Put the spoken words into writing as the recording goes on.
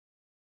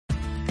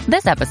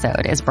This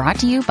episode is brought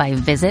to you by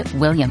Visit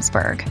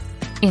Williamsburg.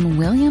 In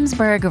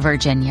Williamsburg,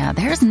 Virginia,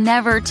 there's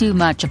never too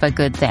much of a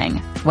good thing.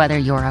 Whether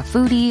you're a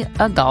foodie,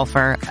 a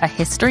golfer, a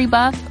history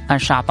buff, a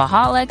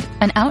shopaholic,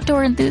 an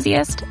outdoor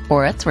enthusiast,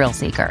 or a thrill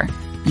seeker,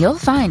 you'll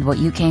find what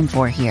you came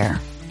for here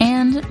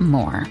and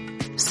more.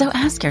 So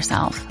ask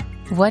yourself,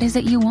 what is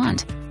it you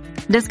want?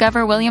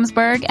 Discover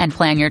Williamsburg and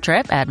plan your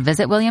trip at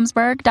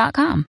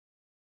visitwilliamsburg.com.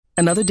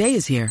 Another day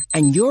is here,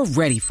 and you're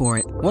ready for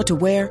it. What to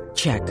wear?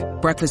 Check.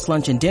 Breakfast,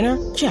 lunch, and dinner?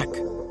 Check.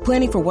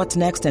 Planning for what's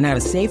next and how to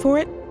save for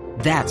it?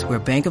 That's where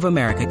Bank of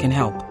America can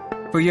help.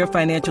 For your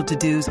financial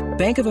to-dos,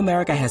 Bank of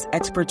America has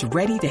experts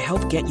ready to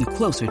help get you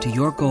closer to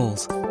your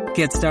goals.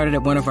 Get started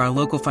at one of our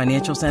local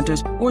financial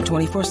centers or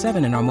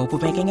 24/7 in our mobile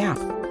banking app.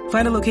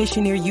 Find a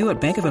location near you at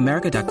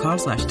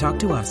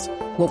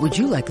bankofamerica.com/talktous. What would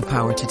you like the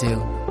power to do?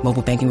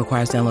 Mobile banking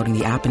requires downloading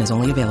the app and is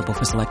only available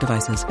for select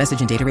devices.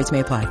 Message and data rates may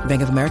apply.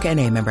 Bank of America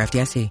N.A., member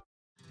FDIC.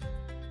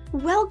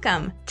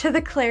 Welcome to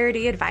the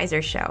Clarity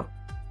Advisor Show,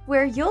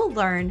 where you'll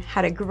learn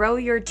how to grow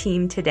your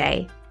team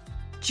today.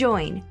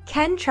 Join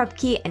Ken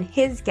Trupke and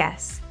his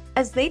guests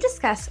as they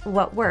discuss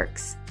what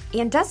works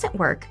and doesn't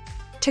work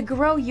to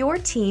grow your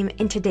team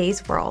in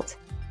today's world.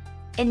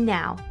 And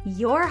now,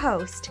 your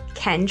host,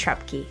 Ken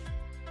Trupke.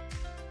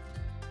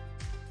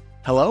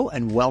 Hello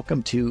and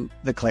welcome to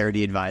the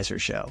Clarity Advisor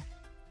Show.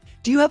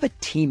 Do you have a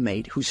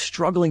teammate who's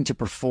struggling to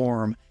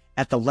perform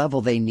at the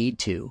level they need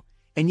to,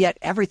 and yet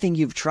everything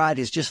you've tried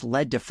has just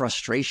led to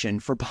frustration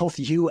for both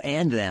you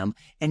and them,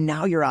 and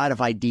now you're out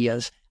of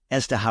ideas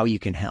as to how you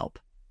can help?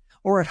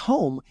 Or at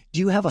home, do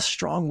you have a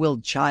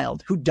strong-willed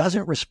child who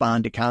doesn't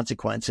respond to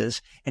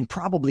consequences and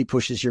probably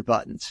pushes your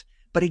buttons?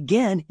 But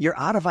again, you're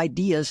out of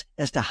ideas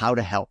as to how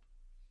to help.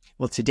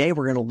 Well, today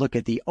we're going to look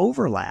at the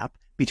overlap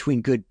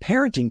between good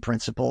parenting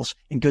principles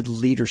and good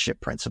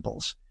leadership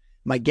principles.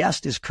 My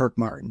guest is Kirk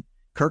Martin.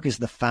 Kirk is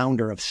the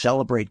founder of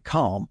Celebrate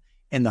Calm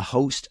and the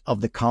host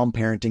of the Calm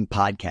Parenting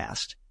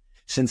podcast.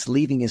 Since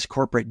leaving his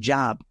corporate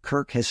job,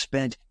 Kirk has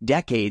spent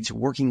decades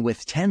working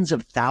with tens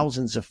of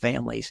thousands of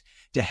families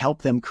to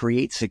help them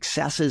create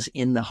successes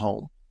in the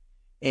home.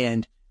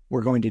 And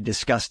we're going to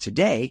discuss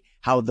today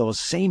how those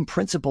same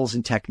principles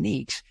and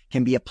techniques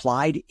can be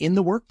applied in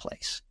the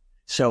workplace.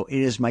 So it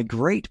is my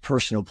great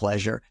personal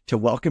pleasure to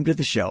welcome to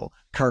the show,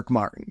 Kirk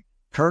Martin.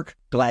 Kirk,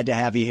 glad to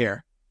have you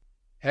here.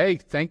 Hey,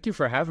 thank you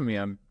for having me.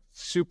 I'm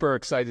super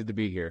excited to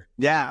be here.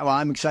 Yeah, well,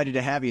 I'm excited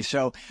to have you.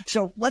 So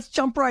let's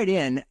jump right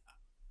in.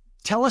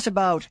 Tell us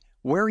about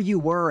where you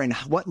were and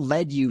what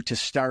led you to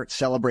start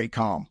Celebrate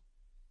Calm.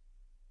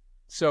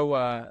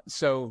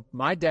 So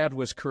my dad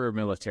was career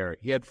military.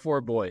 He had 4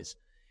 boys.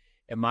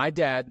 And my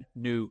dad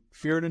knew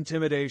fear and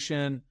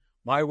intimidation,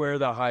 my way or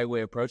the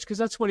highway approach, because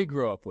that's what he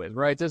grew up with,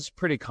 right? That's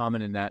pretty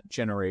common in that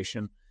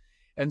generation.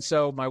 And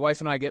so my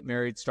wife and I get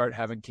married, start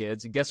having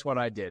kids, and guess what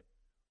I did?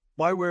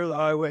 My way or the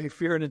highway,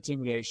 fear and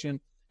intimidation.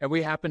 And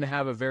we happen to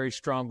have a very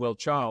strong-willed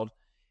child.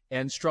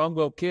 And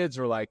strong-willed kids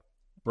are like,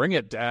 bring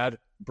it, Dad,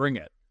 bring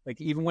it. Like,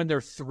 even when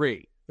they're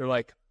 3, they're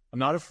like, I'm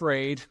not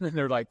afraid. And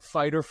they're like,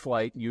 fight or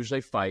flight,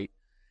 usually fight.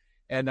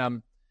 And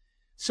I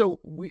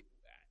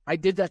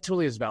did that till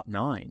he was about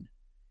 9.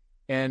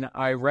 And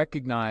I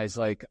recognized,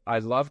 like, I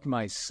loved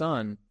my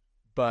son,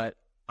 but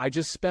I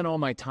just spent all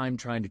my time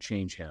trying to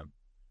change him,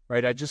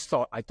 right? I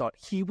thought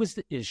he was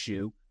the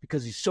issue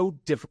because he's so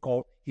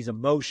difficult. He's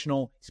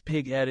emotional. He's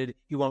pig-headed.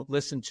 He won't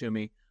listen to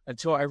me,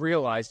 until I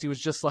realized he was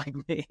just like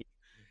me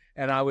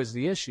and I was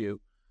the issue.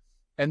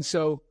 And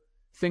so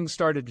things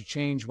started to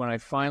change when I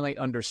finally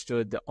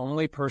understood the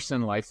only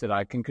person in life that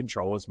I can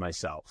control is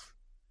myself.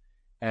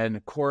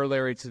 And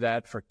corollary to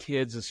that for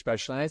kids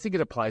especially, and I think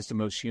it applies to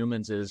most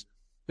humans, is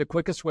the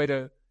quickest way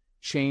to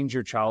change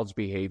your child's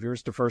behavior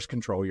is to first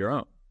control your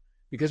own.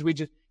 Because we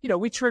just,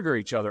 we trigger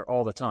each other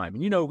all the time.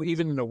 And,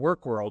 even in the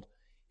work world,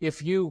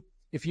 if you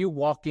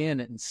walk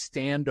in and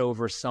stand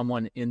over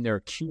someone in their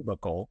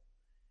cubicle,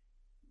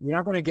 you're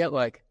not going to get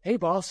like, hey,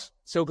 boss,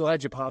 so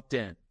glad you popped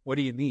in. What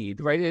do you need?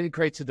 Right? It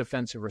creates a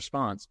defensive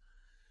response.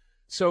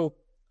 So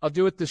I'll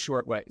do it the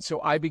short way. So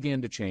I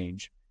began to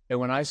change. And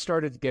when I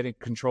started getting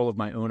control of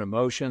my own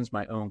emotions,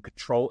 my own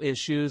control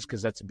issues,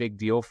 because that's a big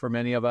deal for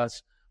many of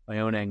us, my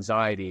own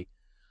anxiety,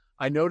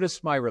 I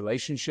noticed my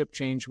relationship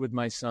change with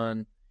my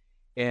son.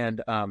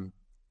 And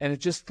it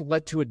just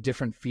led to a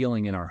different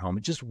feeling in our home.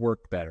 It just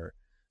worked better.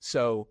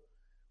 So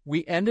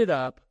we ended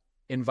up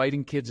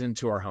inviting kids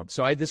into our home.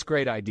 So I had this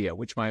great idea,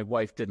 which my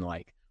wife didn't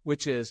like,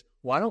 which is,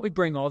 why don't we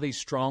bring all these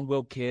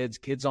strong-willed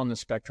kids on the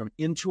spectrum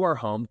into our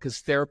home, because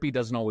therapy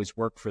doesn't always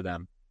work for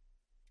them.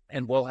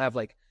 And we'll have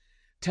like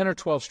 10 or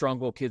 12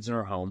 strong-willed kids in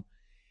our home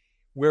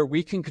where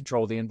we can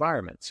control the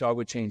environment. So I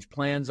would change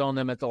plans on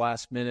them at the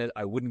last minute.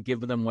 I wouldn't give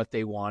them what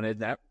they wanted.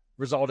 That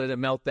resulted in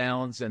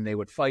meltdowns, and they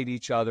would fight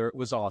each other. It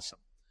was awesome.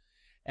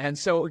 And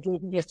so it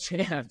gave me a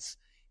chance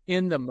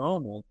in the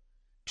moment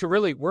to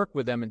really work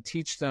with them and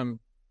teach them,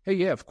 hey,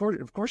 yeah, of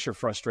course you're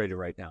frustrated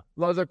right now.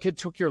 The other kid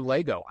took your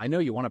Lego. I know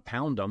you want to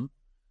pound them,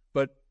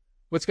 but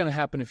what's going to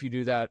happen if you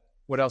do that?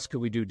 What else could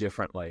we do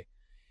differently?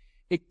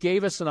 it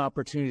gave us an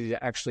opportunity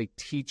to actually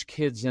teach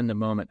kids in the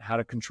moment how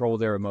to control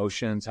their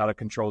emotions, how to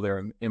control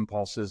their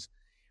impulses.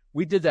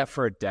 We did that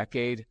for a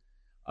decade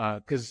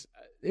because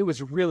it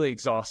was really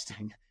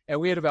exhausting. And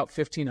we had about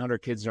 1,500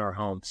 kids in our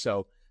home.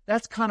 So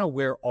that's kind of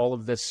where all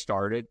of this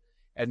started.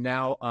 And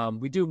now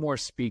we do more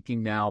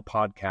speaking now,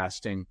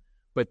 podcasting.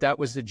 But that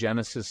was the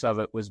genesis of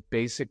it, was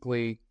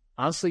basically,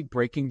 honestly,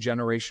 breaking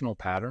generational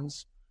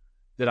patterns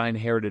that I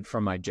inherited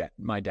from my dad.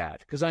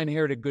 Because I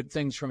inherited good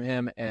things from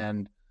him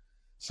and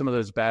some of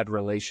those bad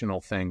relational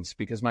things,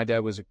 because my dad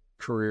was a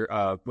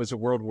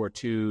World War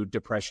II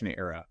Depression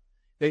era.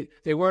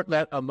 They weren't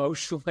that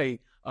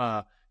emotionally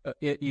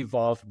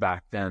evolved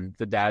back then,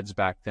 the dads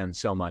back then,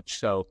 so much.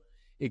 So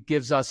it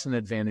gives us an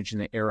advantage in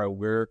the era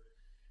where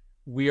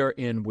we are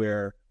in,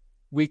 where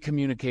we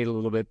communicate a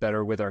little bit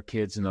better with our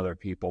kids and other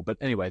people. But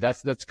anyway,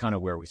 that's kind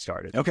of where we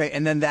started. Okay,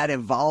 and then that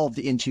evolved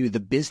into the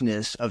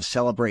business of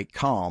Celebrate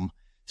Calm.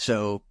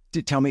 So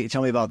tell me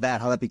about that,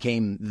 how that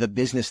became the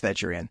business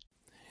that you're in.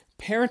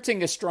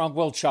 Parenting a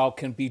strong-willed child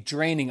can be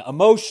draining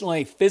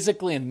emotionally,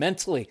 physically, and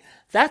mentally.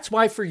 That's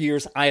why for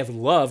years I have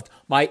loved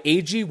my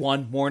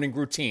AG1 morning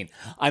routine.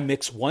 I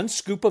mix 1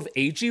 scoop of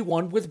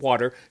AG1 with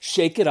water,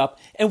 shake it up,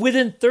 and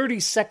within 30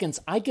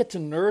 seconds I get to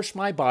nourish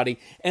my body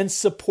and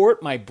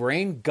support my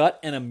brain, gut,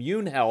 and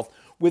immune health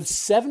with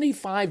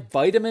 75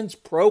 vitamins,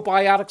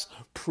 probiotics,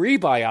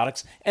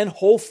 prebiotics, and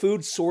whole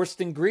food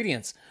sourced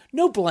ingredients.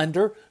 No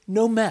blender,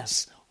 no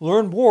mess.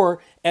 Learn more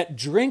at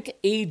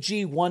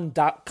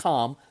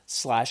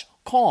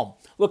drinkag1.com/calm.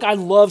 Look, I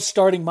love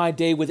starting my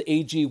day with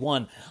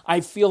AG1. I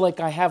feel like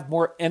I have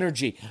more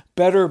energy,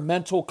 better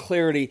mental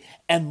clarity,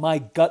 and my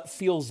gut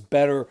feels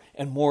better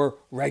and more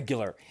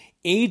regular.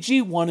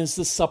 AG1 is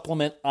the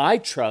supplement I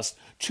trust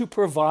to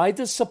provide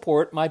the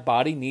support my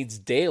body needs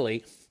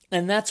daily,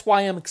 and that's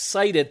why I'm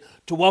excited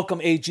to welcome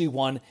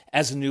AG1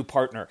 as a new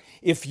partner.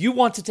 If you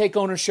want to take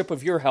ownership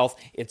of your health,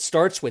 it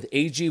starts with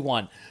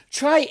AG1.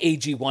 Try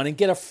AG1 and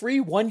get a free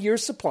 1-year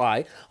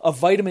supply of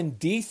vitamin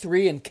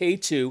D3 and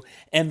K2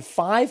 and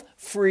 5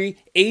 free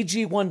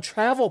AG1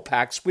 travel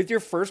packs with your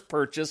first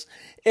purchase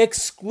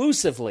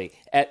exclusively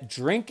at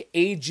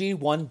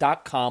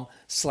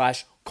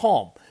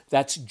drinkag1.com/calm.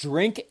 That's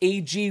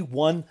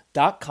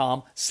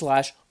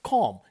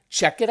drinkag1.com/calm.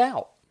 Check it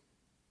out.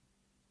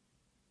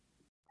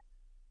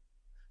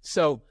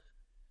 So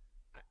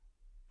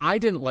I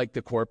didn't like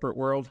the corporate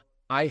world.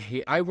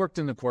 I worked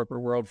in the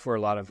corporate world for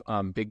a lot of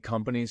big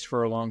companies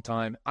for a long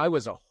time. I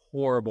was a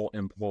horrible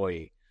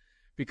employee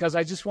because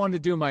I just wanted to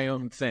do my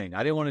own thing.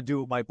 I didn't want to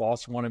do what my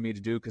boss wanted me to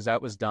do because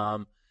that was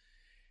dumb.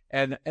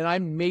 And I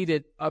made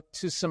it up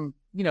to some,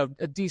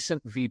 a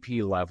decent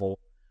VP level,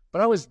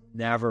 but I was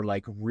never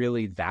like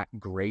really that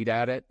great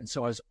at it. And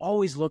so I was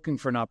always looking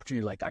for an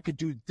opportunity, like I could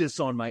do this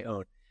on my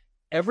own.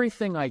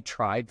 Everything I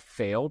tried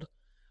failed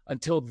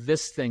until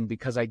this thing,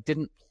 because I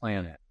didn't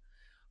plan it.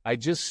 I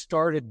just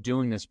started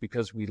doing this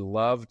because we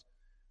loved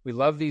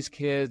these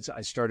kids.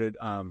 I started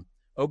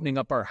opening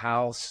up our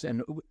house,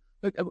 and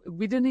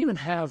we didn't even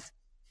have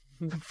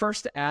the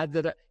first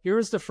ad here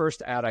was the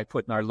first ad I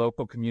put in our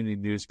local community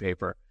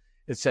newspaper.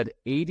 It said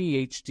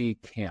ADHD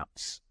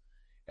camps,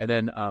 and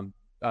then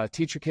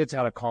teach your kids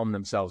how to calm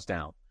themselves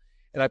down.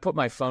 And I put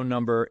my phone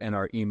number and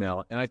our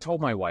email, and I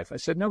told my wife, I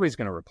said, nobody's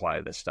going to reply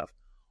to this stuff.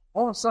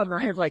 All of a sudden,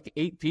 I have like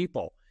 8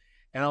 people.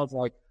 And I was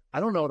like, I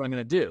don't know what I'm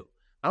going to do.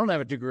 I don't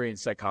have a degree in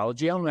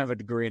psychology. I don't have a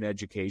degree in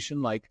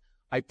education. Like,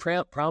 I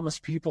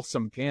promised people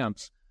some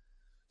camps.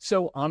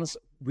 So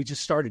honestly, we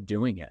just started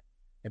doing it.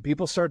 And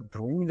people started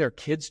bringing their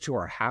kids to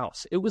our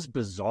house. It was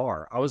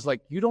bizarre. I was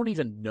like, you don't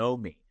even know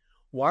me.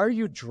 Why are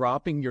you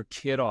dropping your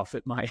kid off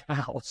at my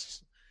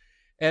house?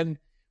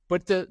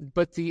 But it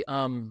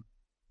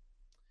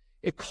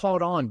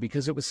caught on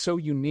because it was so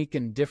unique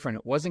and different.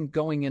 It wasn't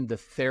going into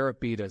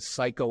therapy to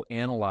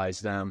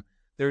psychoanalyze them.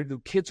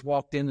 The kids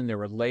walked in and there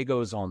were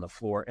Legos on the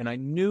floor, and I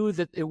knew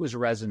that it was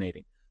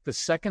resonating. The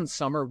second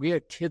summer, we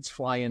had kids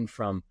fly in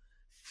from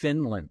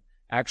Finland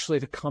actually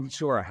to come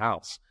to our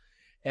house.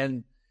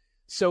 And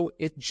so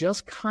it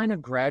just kind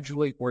of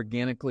gradually,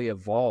 organically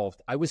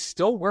evolved. I was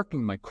still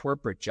working my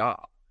corporate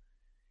job.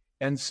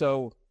 And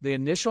so the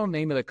initial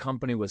name of the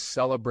company was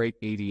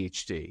Celebrate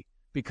ADHD,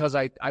 because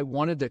I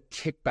wanted to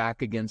kick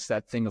back against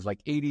that thing of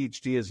like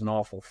ADHD is an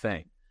awful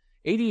thing.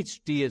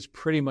 ADHD is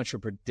pretty much a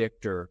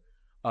predictor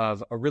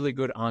of a really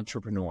good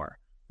entrepreneur,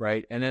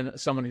 right? And then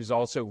someone who's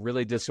also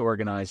really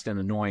disorganized and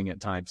annoying at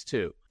times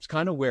too. It's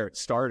kind of where it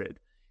started.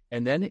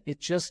 And then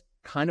it just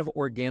kind of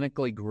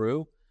organically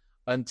grew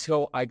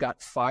until I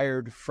got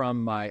fired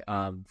from my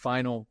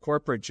final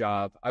corporate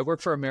job. I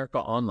worked for America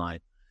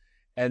Online,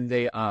 and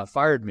they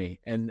fired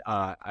me. And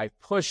I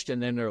pushed,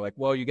 and then they're like,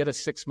 well, you get a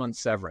 6-month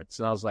severance.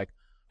 And I was like,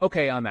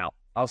 okay, I'm out.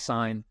 I'll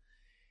sign.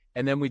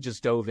 And then we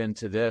just dove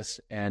into this,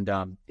 and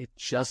it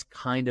just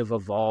kind of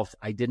evolved.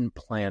 I didn't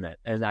plan it.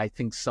 And I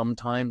think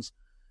sometimes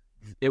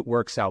it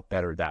works out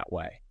better that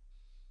way.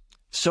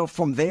 So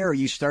from there,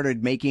 you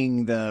started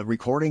making the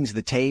recordings,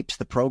 the tapes,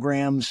 the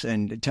programs,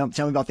 and tell me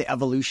about the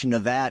evolution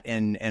of that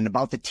and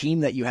about the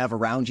team that you have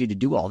around you to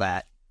do all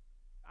that.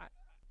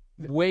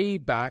 way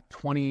back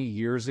 20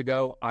 years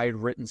ago, I had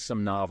written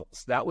some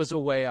novels. That was a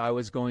way I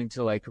was going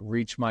to like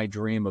reach my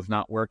dream of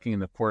not working in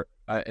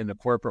the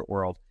corporate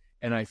world,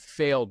 and I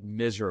failed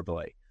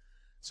miserably.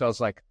 So I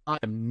was like,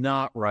 I'm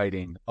not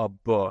writing a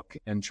book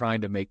and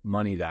trying to make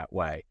money that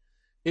way.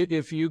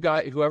 If you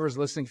guys, whoever's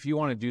listening, if you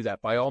want to do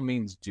that, by all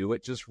means do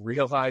it. Just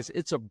realize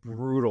it's a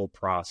brutal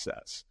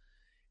process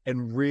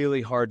and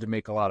really hard to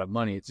make a lot of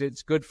money.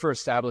 It's good for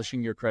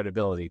establishing your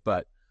credibility,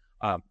 but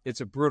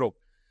it's a brutal.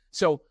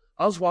 So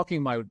I was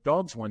walking my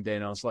dogs one day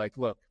and I was like,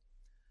 look,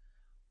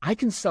 I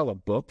can sell a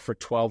book for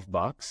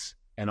 $12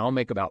 and I'll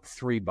make about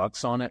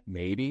 $3 on it,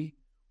 maybe.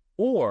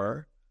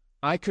 Or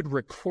I could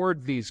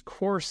record these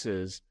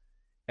courses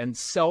and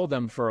sell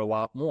them for a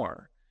lot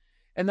more.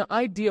 And the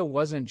idea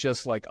wasn't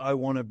just like, I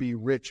want to be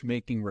rich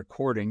making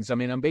recordings. I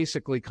mean, I'm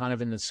basically kind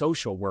of in the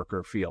social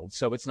worker field.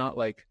 So it's not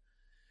like,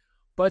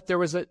 but there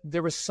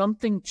was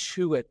something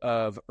to it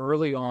of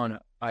early on.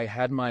 I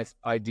had my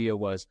idea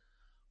was,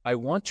 I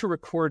want to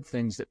record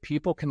things that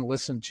people can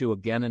listen to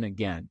again and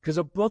again. Because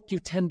a book you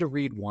tend to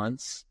read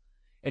once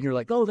and you're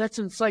like, oh, that's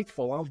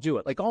insightful. I'll do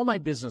it. Like all my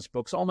business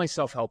books, all my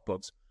self-help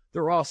books,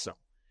 they're awesome.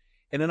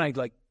 And then I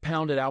like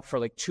pound it out for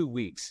like 2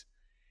 weeks.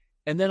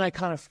 And then I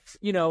kind of,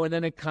 and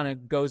then it kind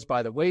of goes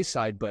by the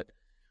wayside. But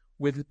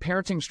with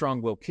parenting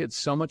strong-willed kids,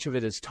 so much of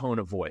it is tone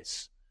of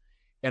voice.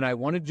 And I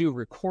want to do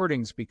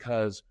recordings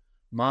because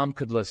mom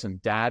could listen,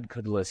 dad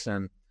could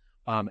listen,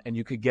 and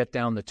you could get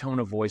down the tone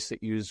of voice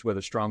that you use with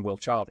a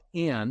strong-willed child.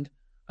 And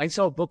I can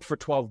sell a book for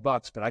 $12,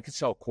 but I could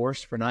sell a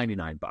course for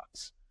 $99.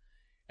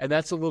 And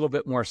that's a little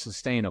bit more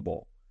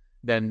sustainable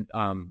than,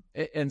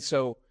 and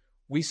so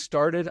we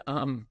started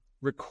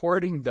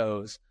recording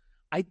those.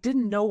 I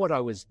didn't know what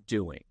I was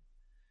doing.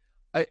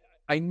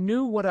 I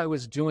knew what I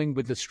was doing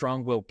with the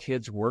strong-willed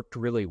kids worked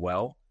really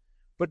well,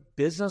 but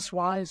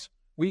business-wise,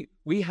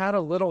 we had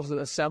a little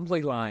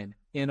assembly line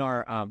in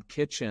our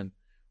kitchen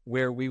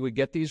where we would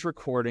get these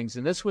recordings,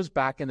 and this was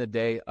back in the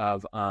day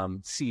of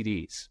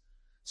CDs.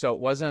 So it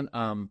wasn't,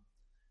 I'm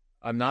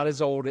not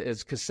as old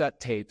as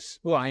cassette tapes.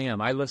 Well, I am.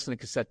 I listened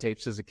to cassette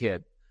tapes as a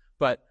kid,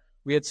 but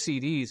we had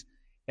CDs,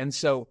 and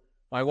so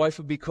my wife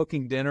would be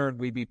cooking dinner and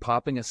we'd be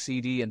popping a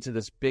CD into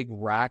this big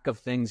rack of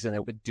things and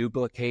it would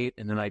duplicate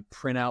and then I'd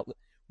print out.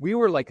 We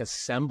were like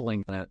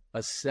assembling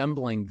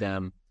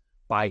them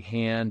by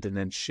hand and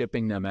then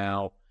shipping them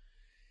out.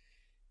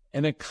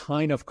 And it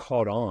kind of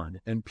caught on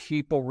and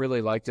people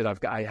really liked it.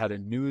 I had a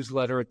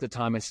newsletter at the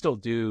time. I still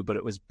do, but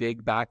it was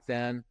big back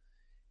then.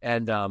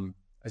 And I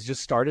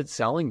just started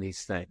selling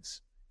these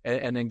things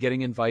and then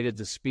getting invited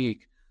to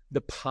speak.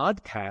 The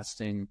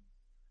podcasting,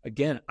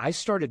 again, I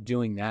started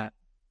doing that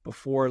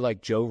before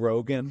like Joe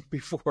Rogan,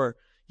 before,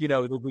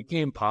 it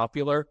became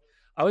popular.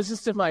 I was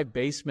just in my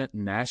basement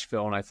in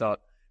Nashville and I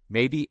thought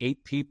maybe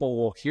 8 people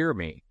will hear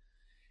me.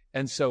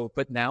 And so,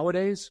 but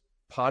nowadays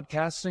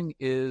podcasting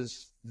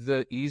is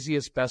the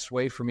easiest, best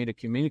way for me to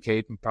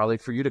communicate and probably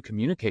for you to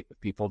communicate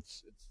with people.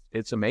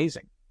 It's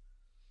amazing.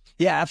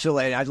 Yeah,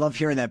 absolutely. I love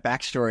hearing that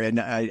backstory. And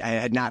I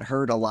had not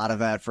heard a lot of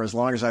that for as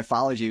long as I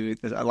followed you.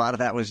 A lot of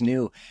that was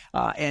new.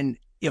 And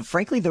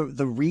frankly,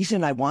 the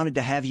reason I wanted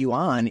to have you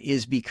on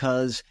is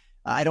because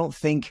I don't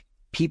think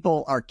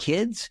people are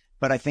kids,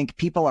 but I think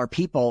people are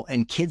people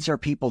and kids are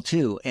people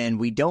too. And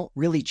we don't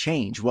really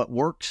change. What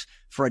works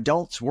for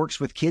adults works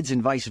with kids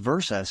and vice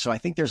versa. So I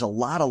think there's a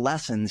lot of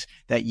lessons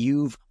that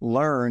you've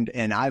learned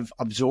and I've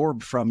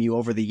absorbed from you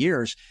over the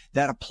years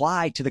that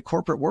apply to the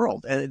corporate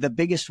world. The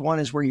biggest one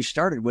is where you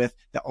started with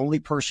the only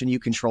person you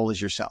control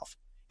is yourself.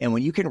 And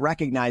when you can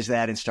recognize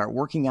that and start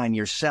working on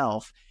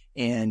yourself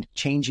and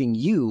changing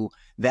you,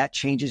 that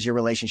changes your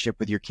relationship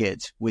with your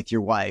kids, with your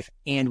wife,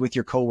 and with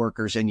your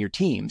coworkers and your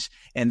teams.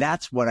 And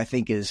that's what I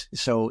think is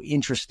so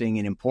interesting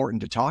and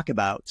important to talk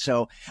about.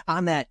 So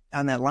on that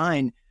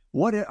line,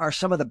 what are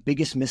some of the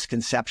biggest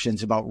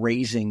misconceptions about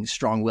raising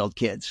strong-willed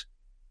kids?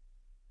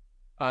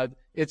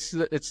 It's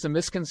the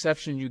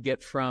misconception you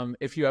get from,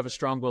 if you have a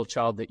strong-willed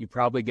child, that you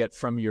probably get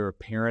from your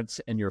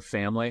parents and your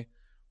family,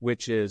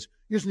 which is,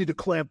 you just need to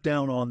clamp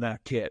down on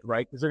that kid,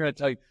 right? Because they're going to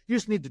tell you, you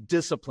just need to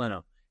discipline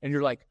them. And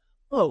you're like,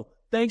 oh,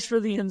 thanks for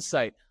the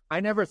insight.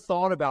 I never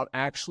thought about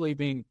actually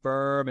being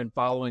firm and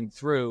following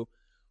through.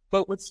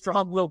 But with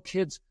strong-willed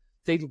kids,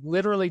 they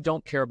literally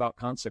don't care about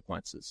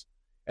consequences.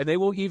 And they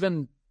will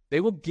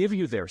give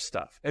you their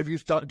stuff. If you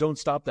don't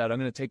stop that, I'm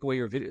going to take away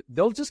your video.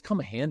 They'll just come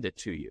hand it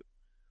to you.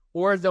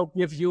 Or they'll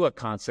give you a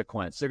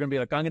consequence. They're going to be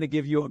like, I'm going to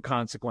give you a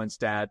consequence,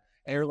 Dad.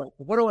 And you're like,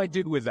 what do I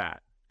do with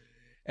that?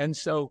 And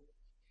so,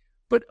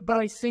 but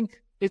I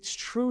think it's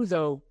true,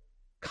 though.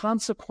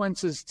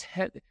 Consequences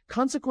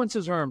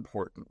are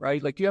important,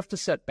 right? Like you have to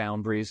set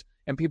boundaries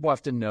and people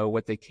have to know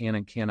what they can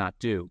and cannot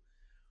do.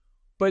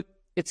 But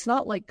it's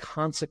not like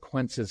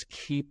consequences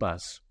keep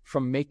us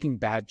from making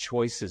bad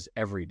choices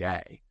every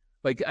day.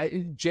 Like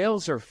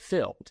jails are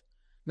filled,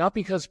 not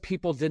because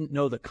people didn't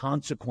know the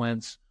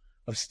consequence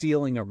of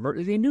stealing or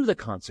murder. They knew the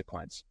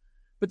consequence,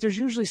 but there's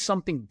usually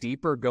something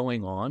deeper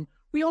going on.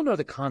 We all know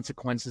the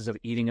consequences of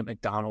eating at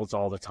McDonald's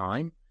all the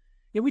time.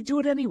 Yeah, we do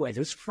it anyway.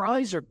 Those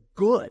fries are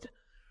good.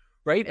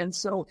 right? And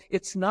so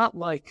it's not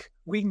like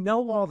we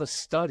know all the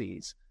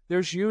studies.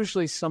 There's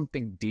usually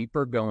something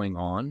deeper going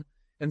on.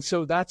 And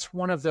so that's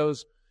one of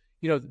those,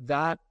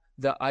 that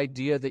the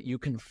idea that you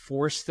can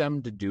force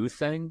them to do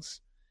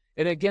things.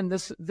 And again,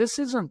 this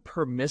isn't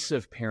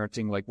permissive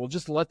parenting, like we'll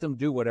just let them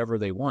do whatever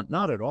they want.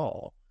 Not at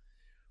all.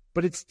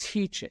 But it's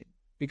teaching,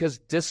 because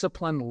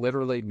discipline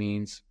literally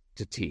means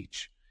to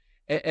teach.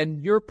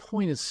 And your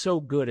point is so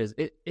good, is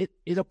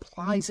it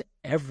applies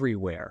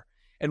everywhere.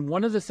 And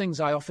one of the things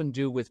I often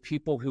do with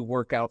people who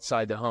work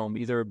outside the home,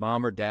 either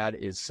mom or dad,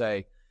 is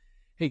say,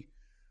 hey,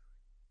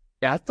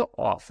 at the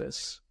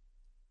office,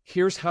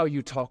 here's how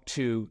you talk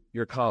to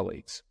your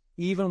colleagues,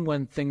 even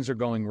when things are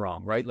going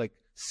wrong, right? Like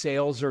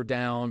sales are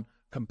down,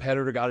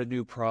 competitor got a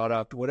new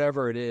product,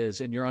 whatever it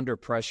is, and you're under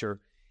pressure.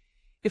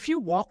 If you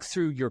walk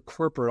through your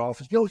corporate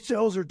office,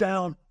 sales are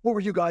down, what were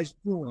you guys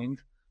doing?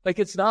 Like,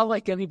 it's not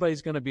like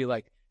anybody's going to be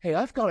like, hey,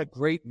 I've got a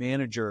great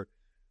manager.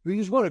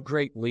 What a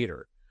great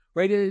leader,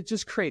 right? It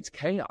just creates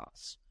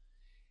chaos.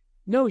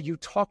 No, you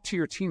talk to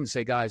your team and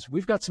say, guys,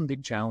 we've got some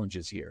big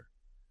challenges here.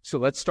 So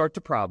let's start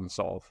to problem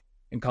solve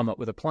and come up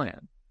with a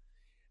plan.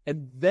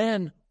 And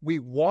then we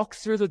walk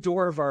through the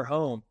door of our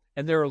home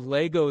and there are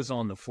Legos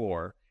on the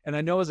floor. And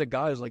I know as a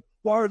guy who's like,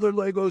 why are there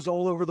Legos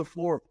all over the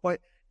floor? Why?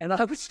 And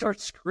I would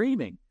start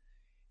screaming,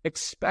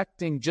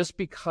 expecting just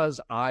because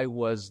I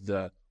was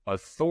the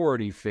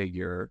authority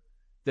figure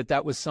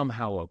that was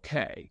somehow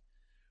okay,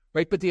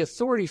 right? But the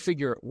authority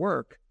figure at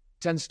work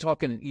tends to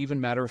talk in an even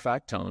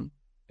matter-of-fact tone,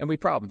 and we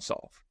problem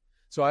solve.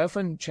 So I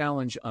often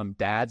challenge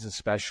dads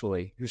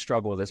especially who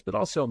struggle with this, but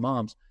also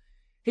moms.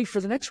 Hey, for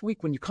the next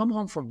week when you come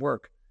home from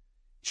work,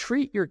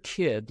 treat your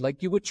kid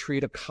like you would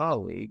treat a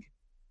colleague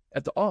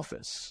at the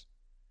office.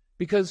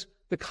 Because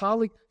the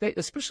colleague,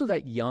 especially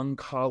that young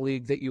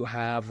colleague that you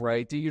have,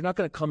 right? You're not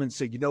going to come and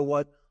say, you know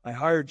what? I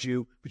hired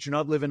you, but you're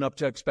not living up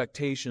to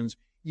expectations.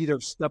 Either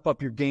step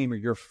up your game or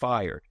you're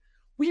fired.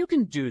 Well, you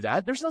can do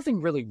that. There's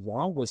nothing really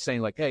wrong with saying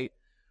like, hey,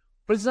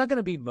 but it's not going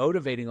to be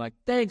motivating like,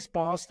 thanks,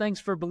 boss. Thanks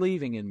for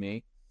believing in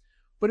me.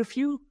 But if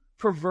you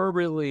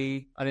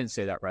proverbially, I didn't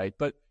say that right,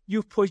 but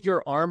you put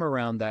your arm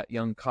around that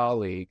young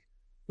colleague,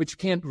 which you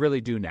can't really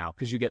do now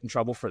because you get in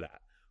trouble for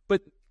that.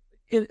 But,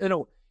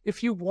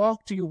 if you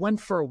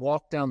went for a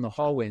walk down the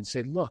hallway and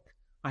said, look,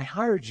 I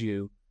hired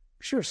you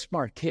because you're a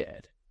smart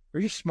kid or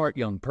you're a smart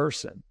young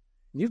person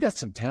and you've got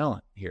some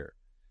talent here,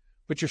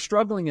 but you're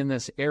struggling in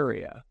this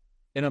area.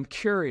 And I'm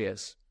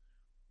curious,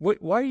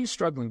 why are you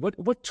struggling?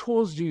 What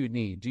tools do you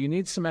need? Do you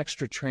need some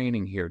extra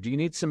training here? Do you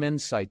need some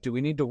insight? Do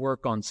we need to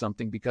work on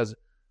something? Because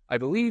I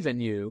believe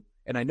in you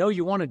and I know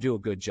you want to do a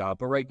good job,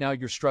 but right now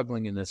you're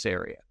struggling in this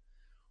area.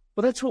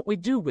 Well, that's what we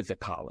do with the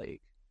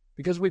colleague.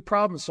 Because we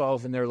problem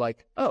solve and they're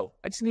like, oh,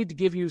 I just need to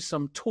give you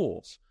some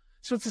tools.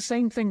 So it's the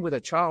same thing with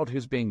a child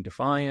who's being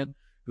defiant,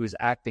 who's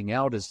acting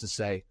out, is to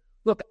say,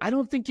 look, I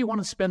don't think you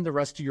want to spend the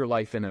rest of your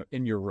life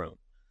in your room.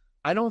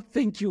 I don't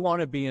think you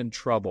want to be in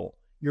trouble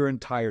your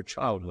entire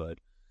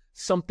childhood.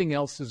 Something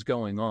else is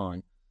going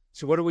on.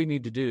 So what do we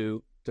need to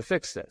do to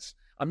fix this?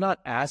 I'm not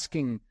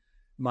asking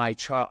my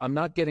child, I'm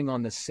not getting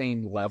on the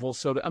same level.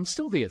 So I'm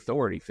still the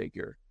authority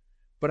figure,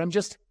 but I'm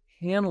just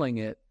handling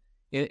it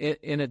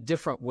in a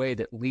different way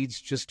that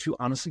leads just to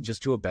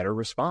a better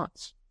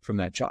response from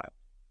that child.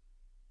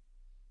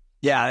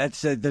 Yeah,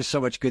 there's so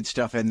much good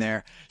stuff in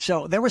there.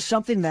 So there was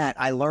something that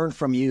I learned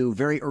from you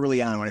very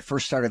early on when I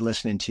first started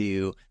listening to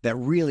you that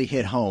really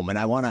hit home. And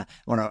I want to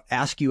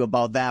ask you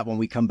about that when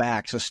we come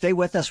back. So stay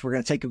with us. We're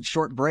going to take a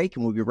short break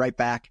and we'll be right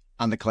back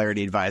on the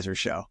Clarity Advisor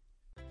Show.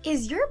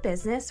 Is your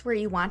business where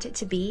you want it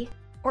to be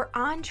or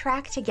on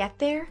track to get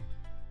there?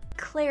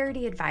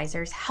 Clarity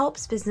Advisors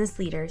helps business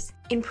leaders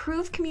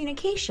improve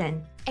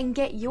communication and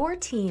get your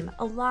team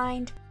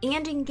aligned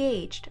and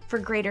engaged for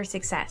greater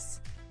success.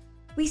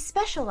 We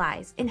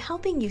specialize in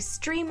helping you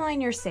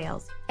streamline your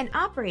sales and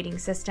operating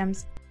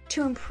systems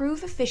to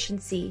improve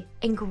efficiency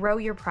and grow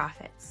your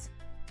profits.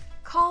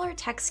 Call or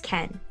text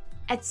Ken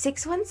at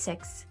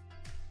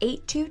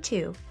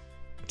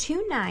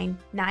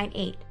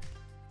 616-822-2998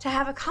 to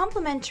have a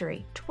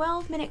complimentary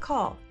 12-minute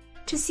call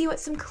to see what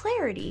some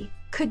clarity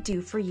could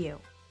do for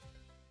you.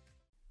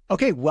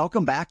 Okay,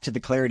 welcome back to the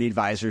Clarity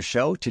Advisor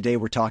Show. Today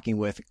we're talking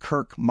with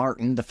Kirk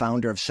Martin, the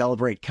founder of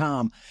Celebrate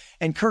Calm.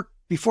 And Kirk,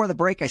 before the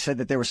break, I said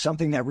that there was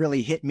something that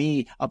really hit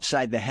me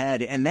upside the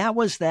head, and that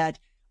was that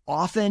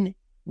often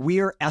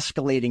we're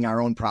escalating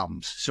our own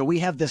problems. So we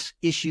have this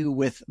issue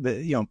with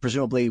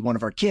presumably one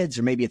of our kids,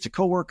 or maybe it's a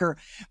coworker,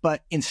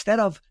 but instead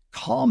of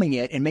calming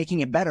it and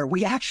making it better,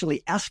 we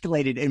actually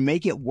escalate it and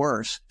make it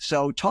worse.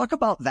 So talk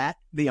about that,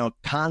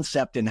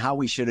 concept and how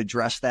we should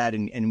address that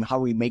and how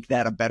we make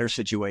that a better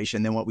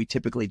situation than what we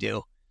typically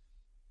do.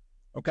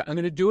 Okay, I'm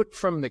going to do it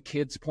from the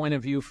kid's point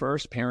of view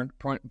first, parent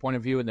point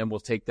of view, and then we'll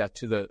take that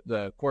to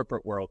the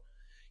corporate world.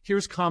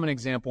 Here's a common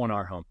example in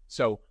our home.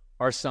 So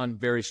our son,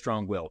 very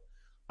strong-willed.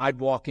 I'd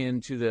walk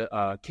into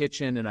the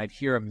kitchen and I'd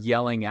hear him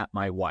yelling at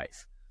my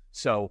wife.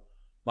 So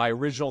my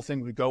original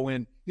thing would go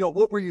in,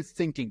 what were you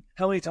thinking?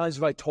 How many times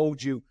have I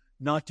told you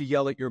not to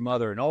yell at your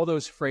mother? And all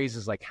those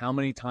phrases like, how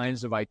many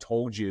times have I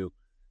told you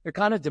they're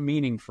kind of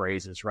demeaning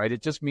phrases, right?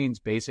 It just means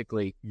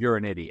basically you're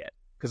an idiot,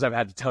 because I've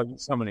had to tell you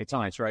so many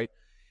times, right?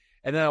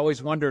 And then I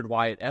always wondered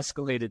why it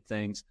escalated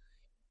things.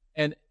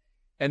 And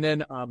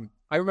then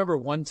I remember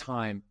one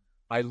time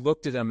I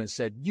looked at him and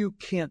said, "You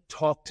can't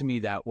talk to me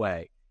that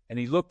way." And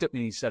he looked at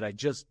me and he said, "I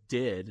just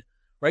did."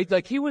 Right?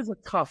 Like, he was a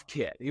tough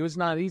kid. He was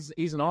not,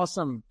 he's an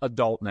awesome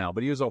adult now,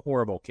 but he was a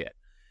horrible kid.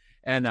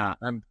 And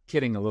I'm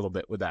kidding a little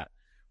bit with that.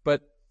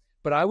 But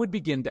I would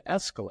begin to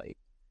escalate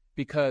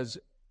because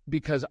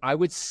I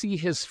would see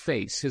his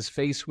face. His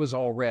face was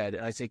all red.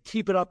 And I say,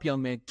 "Keep it up,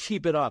 young man,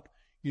 keep it up.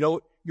 You know,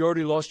 you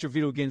already lost your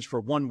video games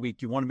for 1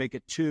 week. You want to make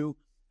it 2?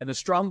 And the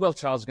strong-willed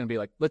child is going to be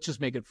like, "Let's just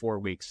make it 4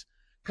 weeks."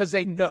 Because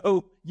they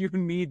know you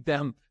need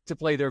them to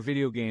play their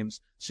video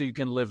games so you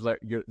can live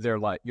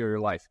your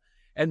life.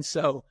 And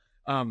so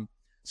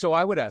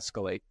I would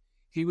escalate.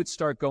 He would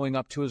start going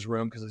up to his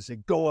room, because I say,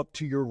 "Go up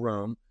to your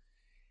room."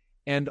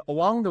 And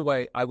along the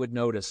way, I would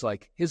notice,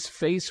 like, his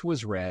face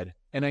was red,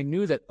 and I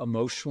knew that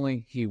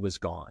emotionally he was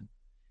gone.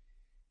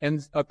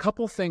 And a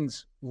couple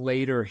things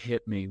later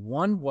hit me.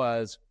 One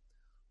was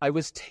I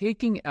was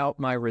taking out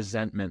my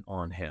resentment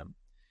on him.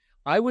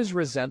 I was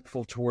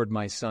resentful toward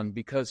my son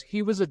because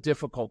he was a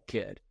difficult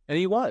kid. And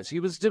he was.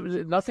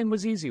 Nothing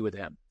was easy with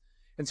him.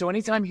 And so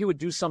anytime he would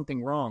do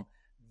something wrong,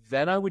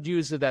 then I would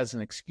use it as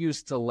an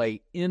excuse to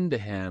lay into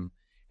him,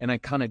 and I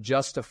kind of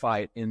justify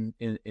it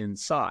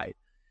inside.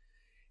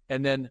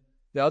 And then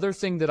the other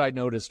thing that I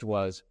noticed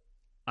was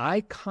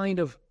I kind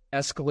of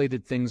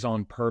escalated things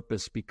on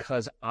purpose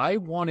because I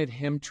wanted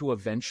him to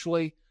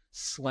eventually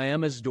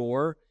slam his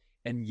door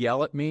and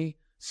yell at me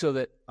so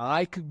that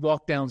I could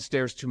walk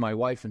downstairs to my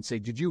wife and say,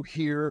 "Did you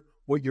hear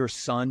what your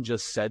son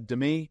just said to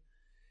me?"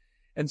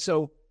 And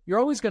so you're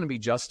always going to be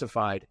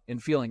justified in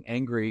feeling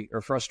angry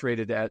or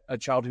frustrated at a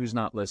child who's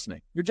not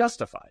listening. You're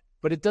justified,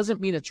 but it doesn't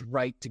mean it's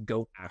right to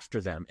go after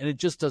them, and it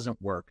just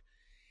doesn't work.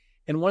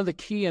 And one of the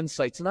key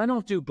insights, and I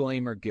don't do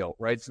blame or guilt,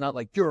 right? It's not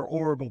like you're a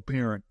horrible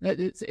parent.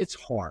 It's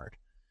hard.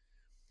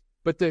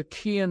 But one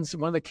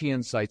of the key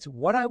insights,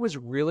 what I was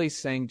really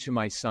saying to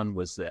my son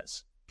was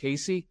this: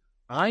 "Casey,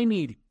 I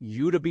need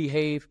you to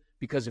behave,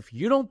 because if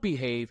you don't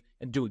behave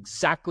and do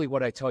exactly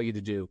what I tell you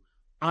to do,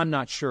 I'm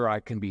not sure I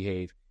can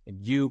behave,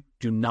 and you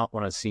do not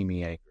want to see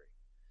me angry."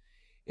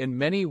 In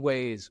many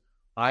ways,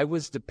 I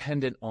was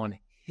dependent on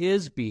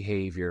his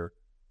behavior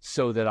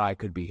so that I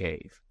could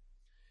behave.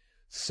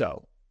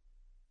 So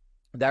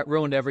that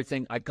ruined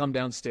everything. I'd come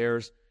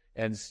downstairs,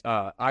 and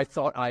I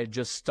thought I had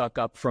just stuck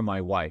up for my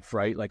wife,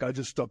 right? Like, I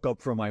just stuck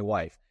up for my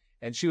wife.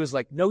 And she was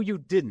like, "No, you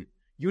didn't.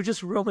 You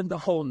just ruined the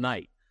whole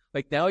night.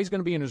 Like, now he's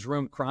going to be in his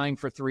room crying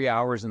for 3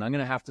 hours, and I'm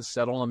going to have to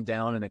settle him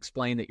down and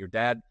explain that your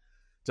dad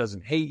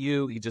doesn't hate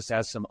you. He just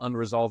has some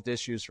unresolved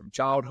issues from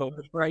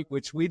childhood," right?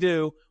 Which we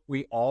do.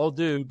 We all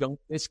do.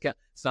 Don't discount.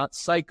 It's not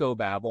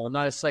psychobabble. I'm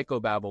not a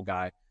psychobabble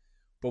guy,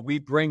 but we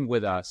bring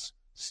with us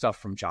stuff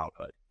from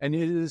childhood. And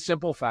the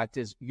simple fact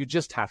is, you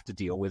just have to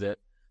deal with it.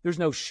 There's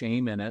no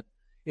shame in it.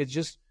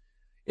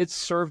 It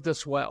served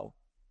us well.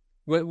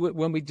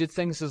 When we did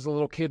things as a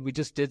little kid, we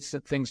just did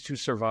things to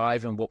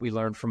survive and what we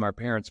learned from our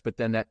parents, but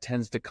then that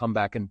tends to come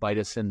back and bite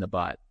us in the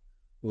butt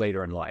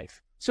later in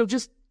life. So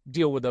just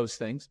deal with those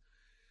things.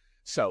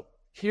 So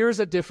here's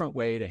a different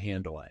way to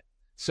handle it.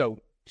 So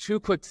 2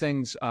 quick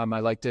things I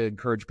like to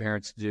encourage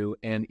parents to do,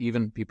 and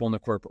even people in the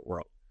corporate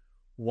world.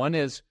 One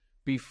is,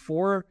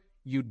 before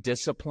you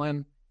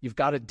discipline, you've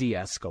got to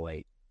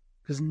de-escalate.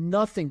 Because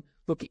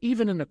look,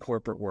 even in the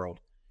corporate world,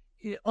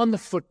 on the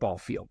football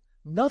field,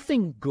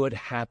 nothing good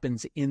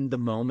happens in the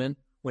moment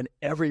when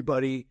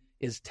everybody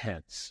is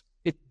tense.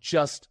 It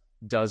just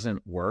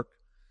doesn't work.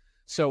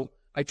 So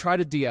I try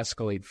to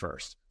de-escalate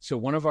first. So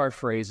one of our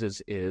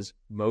phrases is,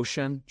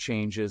 motion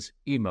changes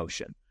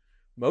emotion.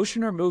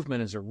 Motion or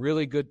movement is a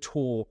really good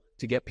tool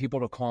to get people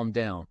to calm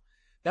down.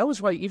 That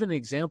was why even the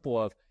example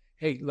of,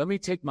 "Hey, let me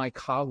take my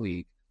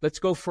colleague. Let's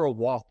go for a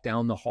walk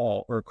down the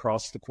hall or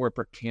across the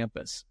corporate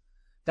campus."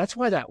 That's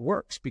why that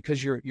works,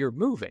 because you're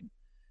moving.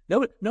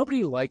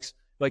 Nobody likes,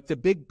 like, the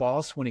big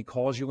boss when he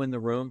calls you in the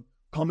room,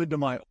 "Come into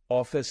my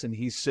office," and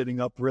he's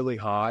sitting up really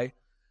high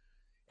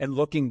and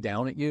looking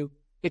down at you.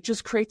 It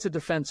just creates a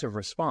defensive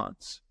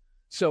response.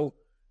 So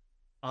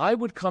I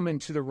would come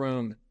into the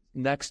room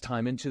next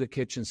time, into the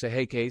kitchen, say,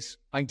 "Hey, Case,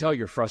 I can tell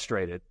you're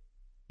frustrated."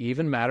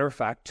 Even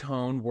matter-of-fact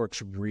tone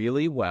works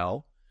really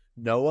well.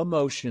 No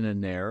emotion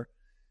in there.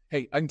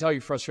 "Hey, I can tell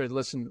you're frustrated.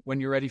 Listen, when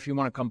you're ready, if you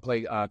want to come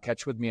play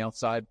catch with me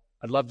outside,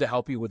 I'd love to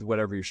help you with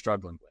whatever you're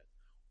struggling with."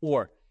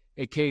 Or,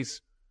 "Hey,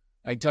 Case,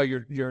 I can tell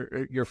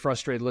you're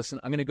frustrated.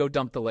 Listen, I'm going to go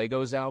dump the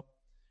Legos out.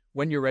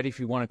 When you're ready, if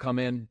you want to come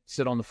in,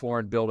 sit on the floor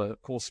and build a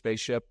cool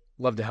spaceship,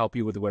 love to help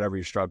you with whatever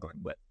you're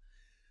struggling with."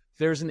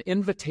 There's an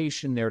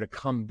invitation there to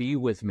come be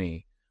with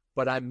me,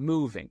 but I'm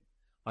moving.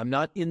 I'm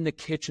not in the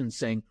kitchen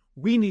saying,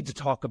 "We need to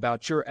talk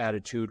about your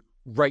attitude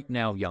right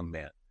now, young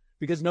man."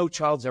 Because no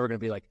child's ever going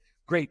to be like,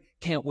 "Great,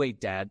 can't wait,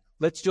 Dad.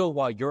 Let's do it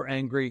while you're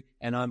angry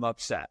and I'm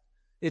upset."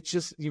 It's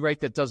just, you're right,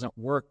 that doesn't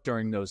work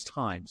during those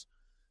times.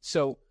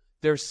 So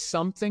there's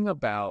something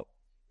about,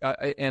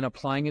 and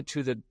applying it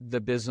to the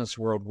business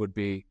world would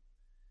be,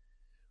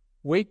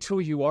 wait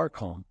till you are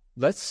calm.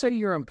 Let's say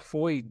your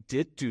employee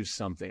did do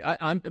something.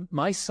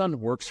 My son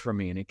works for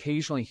me, and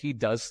occasionally he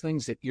does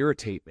things that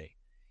irritate me.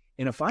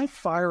 And if I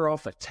fire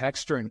off a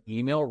text or an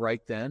email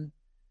right then,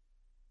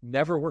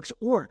 never works.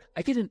 Or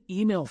I get an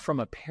email from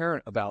a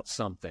parent about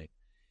something,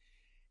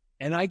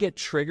 and I get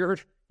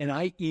triggered, and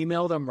I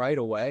email them right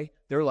away.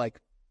 They're like,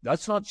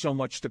 that's not so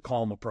much the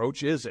calm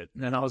approach, is it?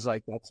 And I was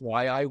like, that's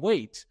why I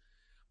wait.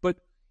 But,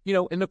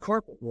 in the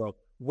corporate world,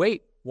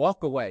 wait,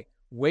 walk away.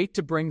 Wait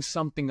to bring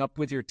something up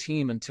with your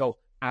team until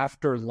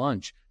after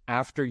lunch,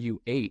 after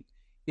you ate.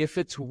 If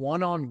it's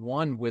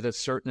one-on-one with a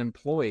certain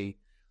employee,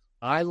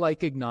 I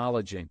like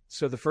acknowledging.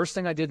 So the first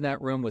thing I did in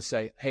that room was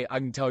say, hey, I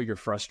can tell you're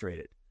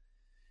frustrated.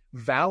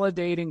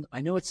 Validating,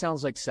 I know it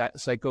sounds like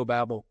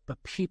psychobabble,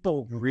 but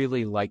people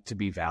really like to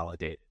be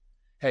validated.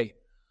 Hey,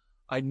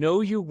 I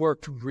know you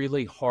worked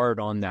really hard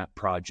on that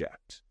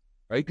project,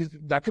 right? Because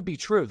that could be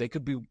true.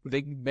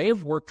 They may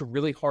have worked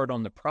really hard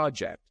on the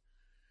project,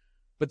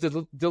 but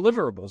the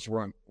deliverables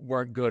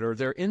weren't good, or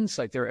their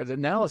insight, their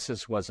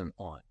analysis wasn't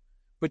on.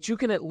 But you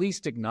can at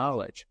least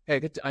acknowledge,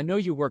 hey, I know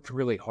you worked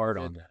really hard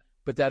on that.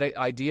 But that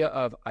idea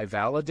of I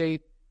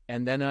validate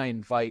and then I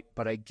invite,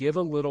 but I give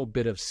a little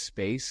bit of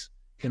space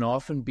can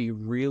often be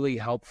really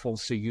helpful,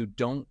 so you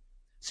don't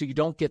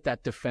get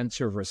that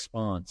defensive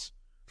response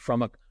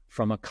from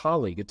a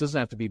colleague. It doesn't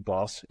have to be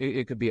boss.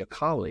 It could be a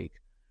colleague,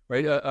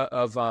 right?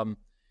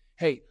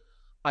 Hey,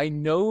 I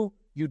know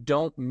you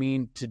don't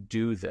mean to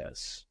do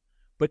this,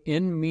 but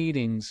in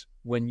meetings,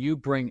 when you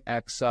bring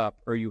X up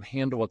or you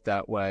handle it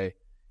that way,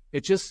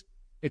 it just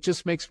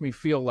makes me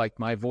feel like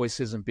my voice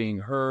isn't being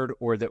heard,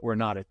 or that we're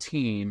not a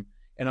team.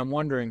 And I'm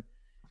wondering,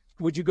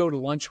 would you go to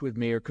lunch with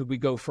me, or could we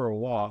go for a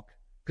walk?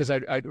 Because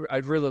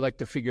I'd really like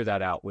to figure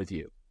that out with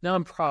you. Now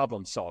I'm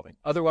problem solving.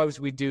 Otherwise,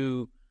 we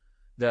do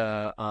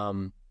the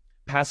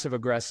passive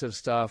aggressive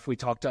stuff. We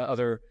talk to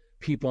other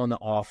people in the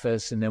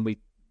office, and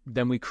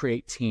then we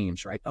create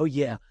teams, right? Oh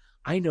yeah,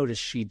 I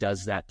noticed she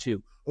does that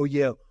too. Oh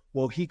yeah,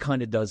 well he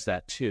kind of does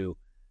that too.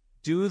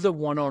 Do the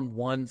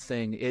one-on-one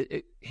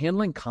thing.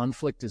 Handling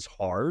conflict is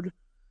hard,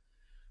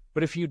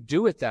 but if you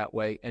do it that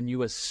way and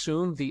you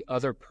assume the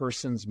other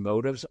person's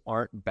motives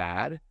aren't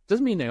bad,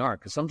 doesn't mean they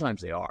aren't, because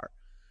sometimes they are.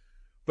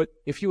 But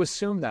if you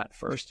assume that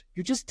first,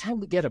 you just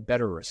tend to get a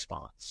better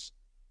response.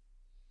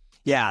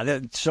 Yeah,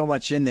 there's so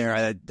much in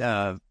there.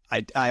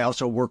 I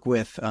also work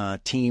with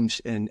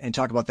teams and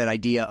talk about that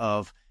idea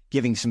of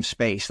giving some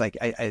space. Like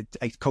I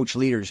coach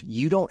leaders.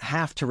 You don't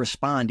have to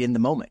respond in the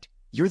moment.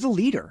 You're the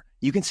leader.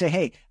 You can say,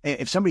 hey,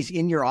 if somebody's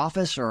in your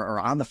office or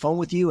on the phone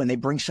with you and they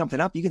bring something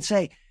up, you can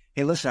say,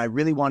 hey, listen, I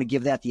really want to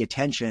give that the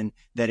attention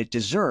that it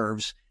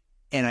deserves.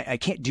 And I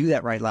can't do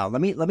that right now.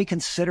 Let me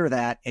consider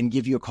that and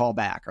give you a call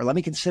back, or let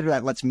me consider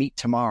that. Let's meet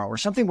tomorrow, or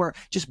something where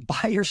just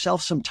buy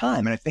yourself some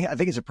time. And I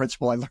think it's a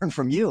principle I learned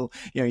from you.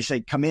 You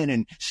say, come in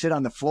and sit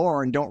on the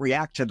floor and don't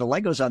react to the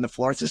Legos on the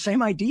floor. It's the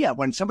same idea.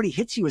 When somebody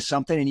hits you with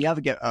something and you have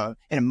to get an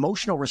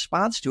emotional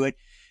response to it,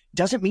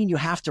 doesn't mean you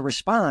have to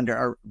respond,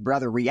 or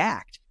rather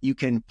react. You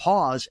can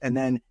pause and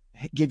then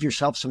give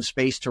yourself some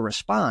space to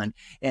respond.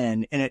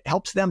 And it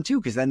helps them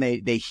too, because then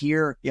they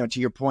hear, to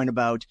your point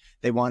about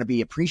they want to be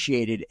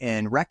appreciated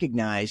and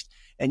recognized.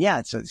 And yeah,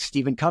 it's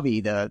Stephen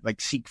Covey,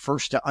 seek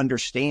first to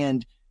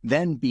understand,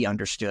 then be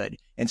understood.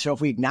 And so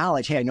if we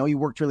acknowledge, hey, I know you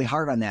worked really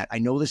hard on that. I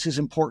know this is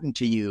important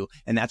to you,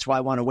 and that's why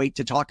I want to wait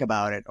to talk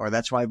about it, or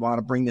that's why I want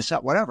to bring this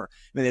up, whatever.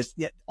 I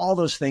mean, all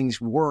those things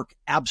work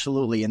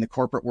absolutely in the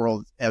corporate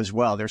world as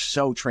well. They're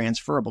so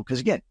transferable because,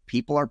 again,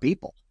 people are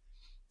people.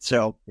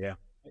 So yeah.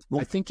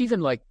 I think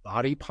even like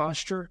body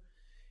posture,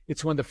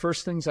 it's one of the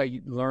first things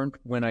I learned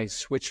when I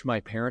switched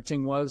my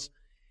parenting was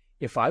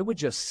if I would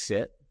just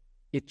sit,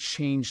 it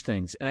changed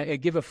things. And I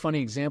give a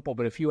funny example,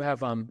 but if you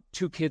have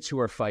two kids who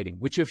are fighting,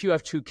 which if you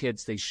have two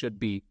kids, they should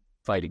be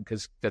fighting,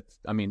 because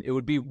it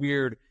would be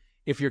weird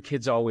if your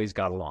kids always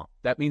got along.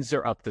 That means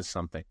they're up to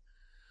something.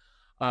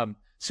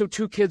 So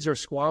two kids are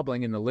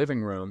squabbling in the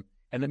living room,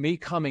 and then me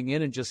coming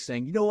in and just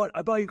saying, you know what,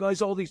 I buy you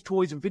guys all these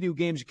toys and video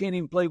games. You can't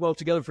even play well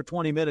together for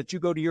 20 minutes. You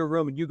go to your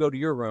room and you go to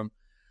your room.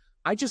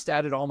 I just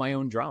added all my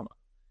own drama.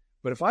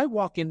 But if I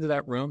walk into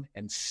that room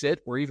and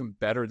sit, or even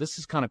better, this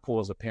is kind of cool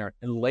as a parent,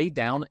 and lay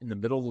down in the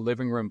middle of the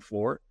living room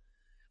floor,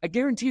 I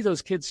guarantee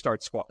those kids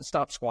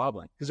stop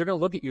squabbling, because they're going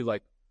to look at you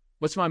like,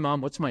 what's my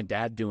mom, what's my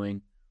dad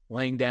doing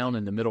laying down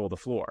in the middle of the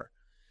floor?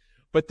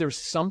 But there's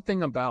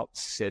something about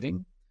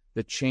sitting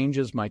that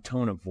changes my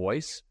tone of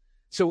voice.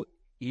 So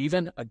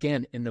even,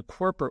 again, in the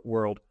corporate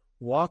world,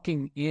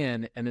 walking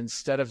in and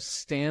instead of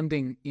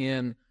standing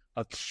in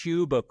a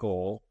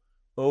cubicle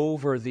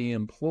over the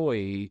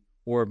employee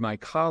or my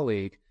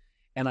colleague,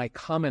 and I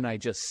come and I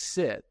just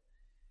sit,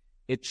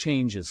 it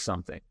changes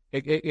something.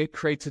 It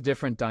creates a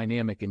different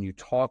dynamic, and you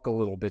talk a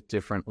little bit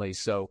differently.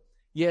 So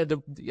yeah,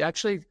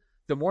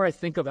 the more I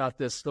think about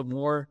this, the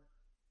more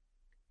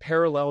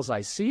parallels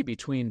I see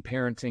between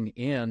parenting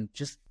and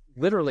just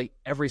literally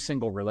every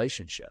single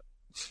relationship.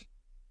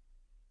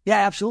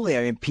 Yeah, absolutely.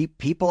 I mean,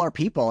 people are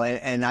people,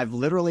 and I've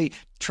literally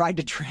tried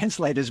to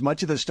translate as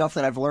much of the stuff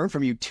that I've learned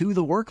from you to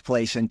the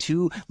workplace and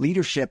to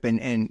leadership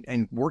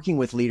and working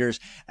with leaders.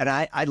 And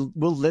I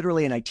will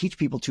literally, and I teach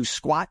people to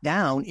squat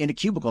down in a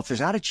cubicle. If there's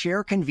not a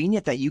chair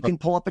convenient that you can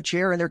pull up a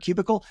chair in their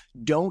cubicle,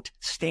 don't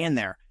stand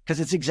there. Because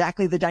it's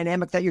exactly the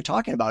dynamic that you're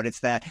talking about.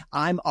 It's that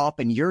I'm up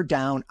and you're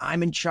down,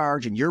 I'm in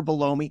charge and you're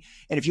below me.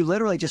 And if you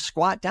literally just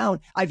squat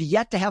down, I've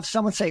yet to have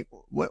someone say,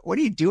 what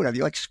are you doing? Are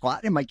you like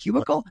squatting in my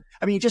cubicle?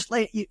 I mean, you just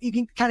you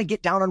can kind of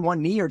get down on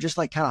one knee or just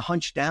like kind of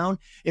hunch down.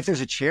 If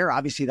there's a chair,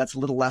 obviously that's a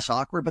little less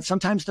awkward, but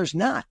sometimes there's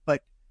not.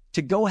 But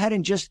to go ahead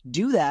and just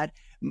do that,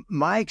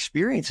 my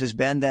experience has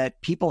been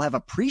that people have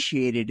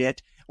appreciated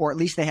it, or at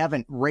least they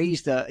haven't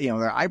raised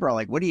their eyebrow,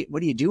 like, what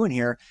are you doing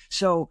here?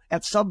 So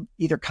at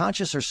either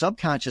conscious or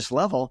subconscious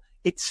level,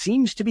 it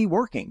seems to be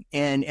working.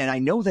 And I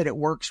know that it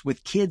works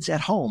with kids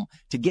at home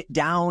to get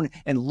down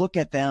and look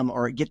at them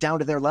or get down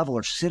to their level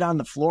or sit on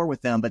the floor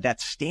with them. But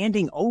that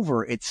standing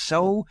over, it's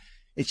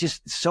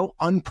just so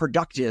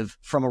unproductive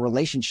from a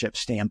relationship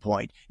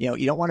standpoint. You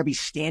don't want to be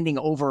standing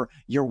over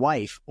your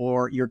wife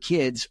or your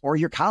kids or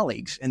your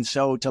colleagues. And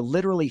so to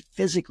literally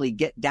physically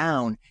get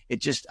down,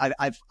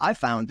 I've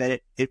found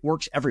that it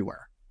works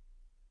everywhere.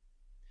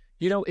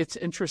 It's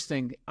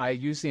interesting. I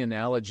use the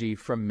analogy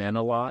from men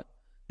a lot,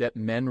 that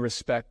men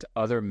respect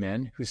other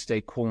men who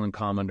stay cool and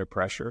calm under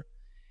pressure.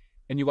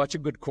 And you watch a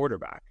good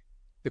quarterback.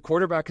 The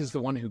quarterback is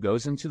the one who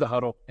goes into the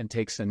huddle and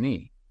takes a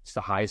knee. He's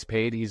the highest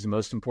paid. He's the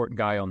most important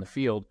guy on the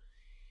field.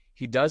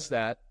 He does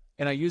that.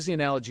 And I use the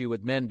analogy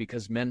with men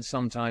because men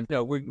sometimes,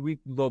 we're a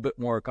little bit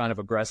more kind of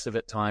aggressive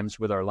at times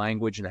with our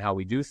language and how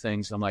we do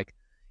things. I'm like,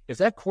 if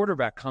that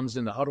quarterback comes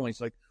in the huddle and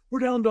he's like, we're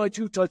down by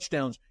 2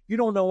 touchdowns. You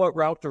don't know what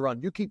route to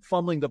run. You keep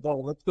fumbling the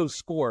ball. Let's go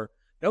score.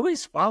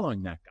 Nobody's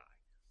following that guy.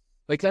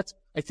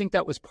 I think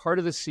that was part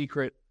of the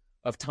secret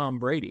of Tom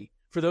Brady.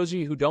 For those of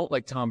you who don't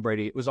like Tom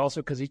Brady, it was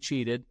also because he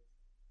cheated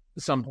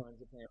sometimes,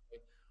 apparently.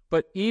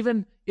 But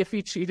even if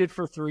he cheated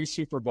for 3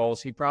 Super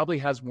Bowls, he probably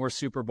has more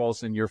Super Bowls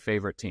than your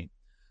favorite team.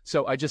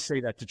 So I just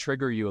say that to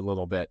trigger you a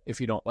little bit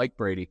if you don't like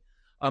Brady.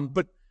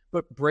 But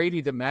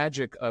Brady, the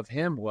magic of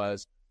him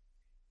was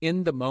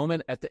in the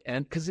moment at the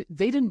end, because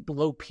they didn't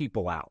blow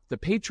people out. The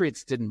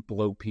Patriots didn't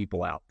blow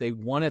people out. They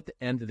won at the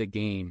end of the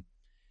game,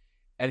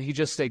 and he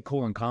just stayed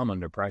cool and calm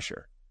under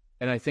pressure.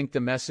 And I think the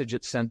message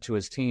it sent to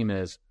his team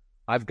is,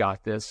 I've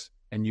got this,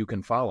 and you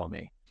can follow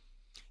me.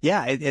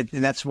 Yeah, and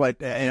that's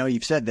what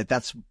you've said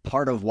that's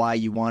part of why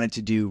you wanted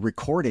to do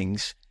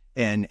recordings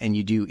and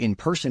you do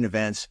in-person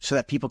events so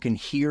that people can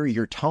hear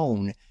your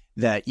tone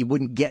that you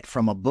wouldn't get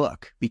from a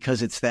book,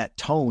 because it's that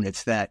tone,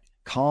 it's that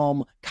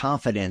calm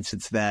confidence,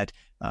 it's that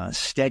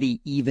steady,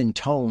 even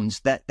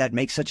tones that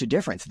makes such a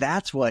difference.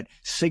 That's what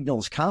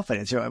signals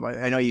confidence.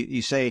 I know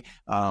you say,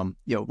 what are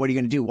you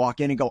going to do?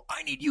 Walk in and go,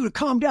 I need you to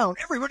calm down.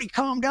 Everybody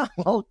calm down.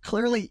 Well,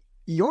 clearly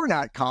you're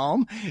not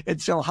calm.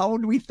 And so how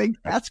do we think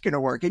that's going to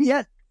work? And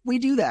yet we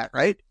do that,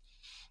 right?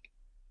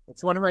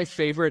 It's one of my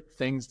favorite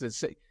things to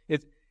say.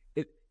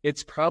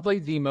 It's probably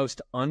the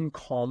most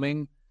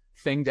uncalming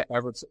thing to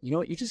ever say. You know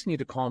what? You just need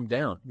to calm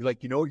down. You're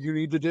like, you know what you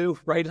need to do,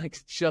 right? Like,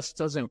 it just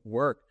doesn't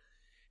work.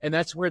 And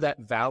that's where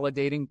that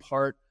validating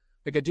part,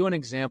 like I do an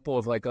example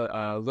of like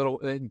a little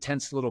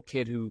intense little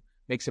kid who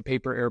makes a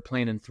paper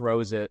airplane and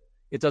throws it.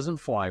 It doesn't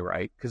fly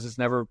right because it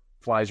never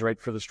flies right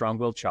for the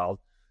strong-willed child.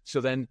 So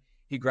then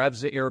he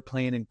grabs the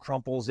airplane and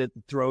crumples it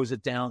and throws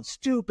it down.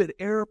 Stupid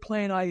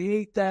airplane. I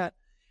hate that.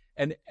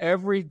 And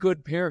every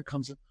good parent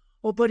comes in,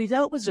 oh, buddy,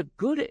 that was a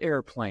good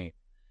airplane.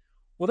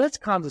 Well, that's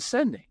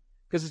condescending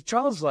because the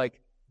child's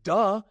like,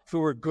 duh, if it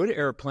were a good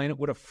airplane, it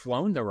would have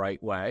flown the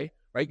right way,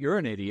 right? You're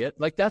an idiot.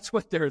 Like, that's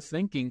what they're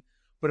thinking.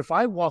 But if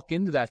I walk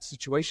into that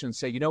situation and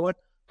say, you know what,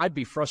 I'd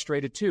be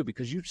frustrated too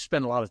because you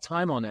spent a lot of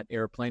time on that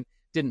airplane,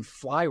 didn't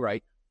fly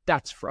right.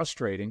 That's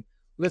frustrating.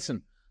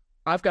 Listen,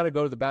 I've got to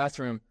go to the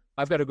bathroom.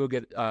 I've got to go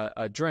get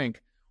a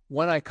drink.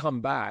 When I come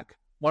back,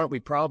 why don't we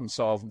problem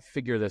solve and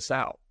figure this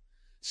out?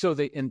 So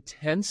the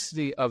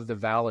intensity of the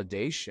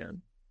validation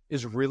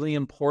is really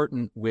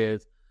important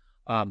with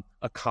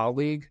a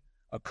colleague,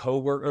 a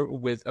coworker,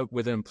 with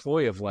an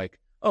employee of like,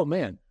 oh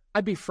man,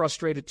 I'd be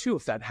frustrated too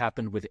if that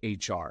happened with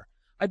HR.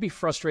 I'd be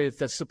frustrated if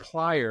the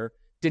supplier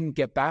didn't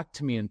get back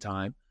to me in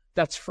time.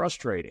 That's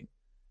frustrating.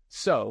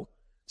 So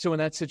in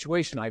that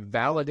situation, I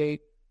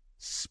validate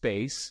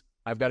space.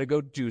 I've got to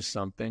go do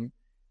something.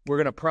 We're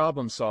going to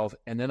problem solve.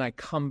 And then I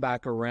come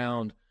back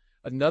around.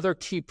 Another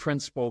key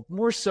principle,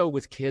 more so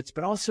with kids,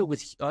 but also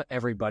with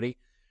everybody.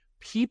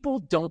 People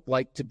don't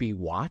like to be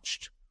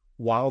watched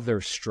while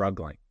they're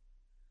struggling.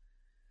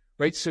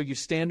 Right? So you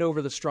stand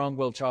over the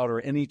strong-willed child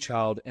or any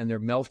child and they're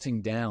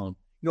melting down.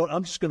 You know what?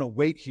 I'm just going to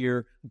wait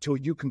here until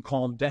you can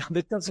calm down.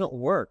 That doesn't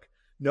work.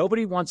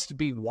 Nobody wants to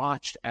be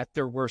watched at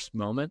their worst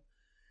moment.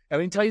 I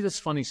mean, tell you this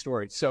funny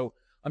story. So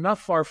I'm not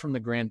far from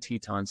the Grand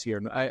Tetons here,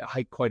 and I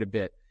hike quite a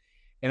bit.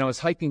 And I was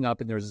hiking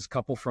up, and there was this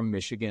couple from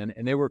Michigan,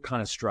 and they were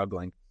kind of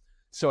struggling.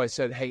 So I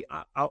said, hey,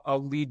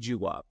 I'll lead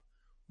you up.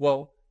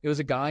 Well, it was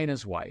a guy and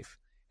his wife,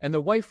 And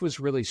the wife was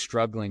really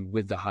struggling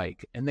with the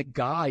hike. And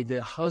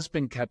the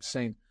husband kept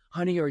saying,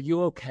 honey, are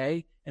you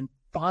okay? And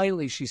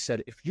finally she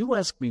said, if you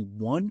ask me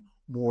one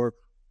more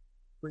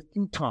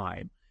freaking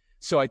time.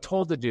 So I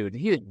told the dude,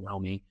 he didn't know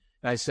me.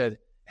 And I said,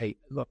 hey,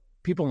 look,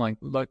 people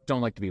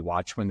don't like to be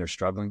watched when they're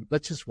struggling.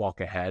 Let's just walk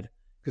ahead,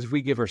 because if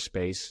we give her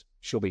space,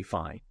 she'll be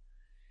fine.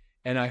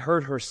 And I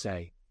heard her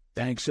say,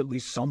 thanks, at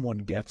least someone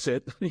gets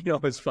it.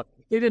 It's fun.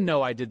 They didn't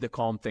know I did the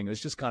calm thing. It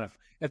was just kind of,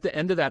 at the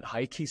end of that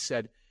hike, he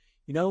said,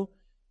 you're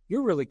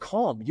really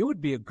calm. You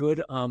would be a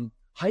good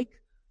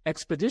hike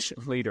expedition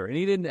leader. And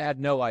he had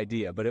no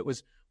idea, but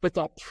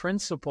the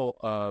principle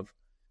of,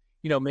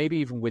 maybe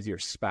even with your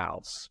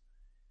spouse,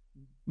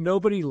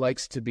 nobody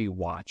likes to be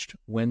watched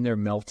when they're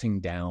melting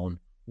down,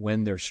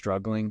 when they're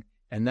struggling.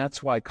 And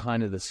that's why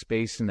kind of the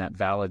space and that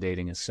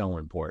validating is so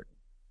important.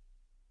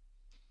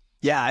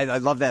 Yeah, I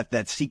love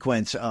that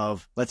sequence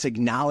of let's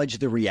acknowledge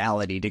the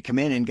reality, to come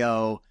in and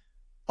go,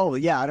 oh,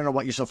 yeah, I don't know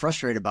what you're so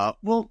frustrated about.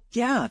 Well,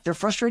 yeah, they're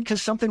frustrated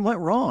because something went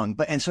wrong.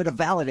 And so to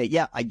validate,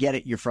 yeah, I get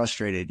it. You're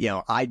frustrated.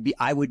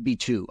 I would be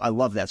too. I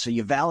love that. So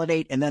you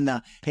validate, and then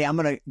hey, I'm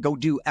going to go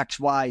do X,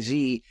 Y,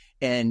 Z,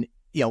 and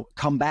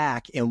come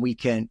back, and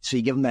so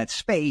you give them that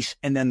space,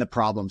 and then the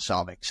problem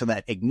solving. So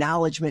that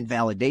acknowledgement,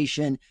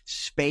 validation,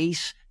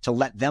 space to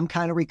let them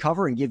kind of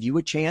recover and give you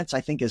a chance.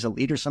 I think as a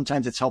leader,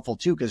 sometimes it's helpful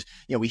too, because,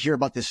 we hear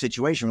about this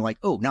situation. We're like,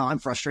 oh, now I'm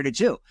frustrated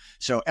too.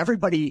 So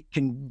everybody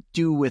can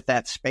do with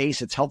that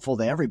space. It's helpful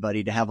to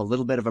everybody to have a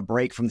little bit of a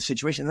break from the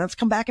situation, and let's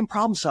come back and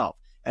problem solve.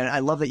 And I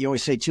love that you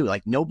always say too,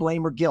 like no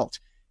blame or guilt.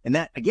 And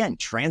that again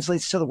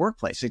translates to the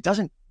workplace. It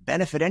doesn't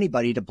benefit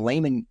anybody to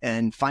blame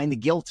and find the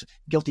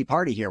guilty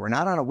party here. We're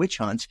not on a witch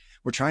hunt.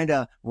 We're trying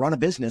to run a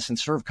business and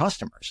serve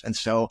customers. And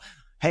so,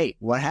 hey,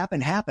 what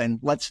happened.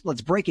 Let's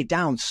break it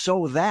down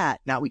so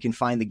that now we can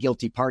find the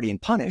guilty party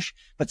and punish,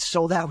 but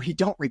so that we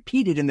don't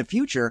repeat it in the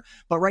future.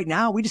 But right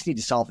now we just need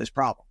to solve this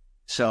problem.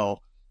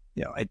 So,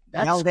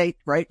 validate,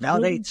 right?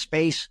 Validate,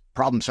 space,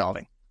 problem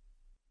solving.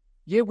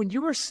 Yeah. When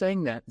you were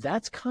saying that,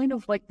 that's kind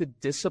of like the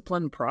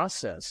discipline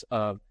process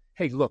of,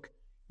 hey, look,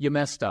 you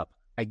messed up.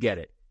 I get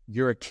it.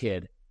 You're a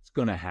kid. It's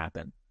going to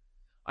happen.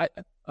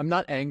 I'm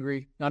not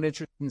angry, not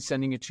interested in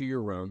sending it to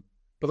your room,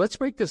 but let's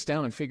break this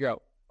down and figure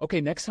out,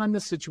 okay, next time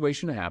this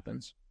situation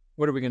happens,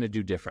 what are we going to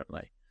do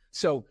differently?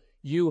 So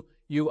you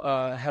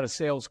had a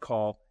sales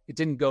call. It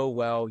didn't go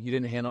well. You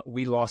didn't handle.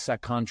 We lost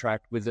that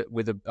contract with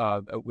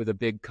a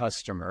big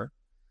customer.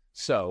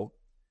 So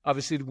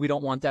obviously we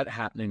don't want that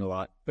happening a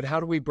lot. But how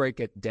do we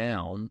break it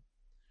down,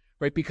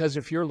 right? Because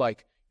if you're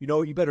like,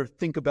 you better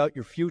think about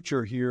your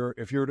future here.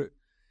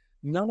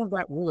 None of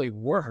that really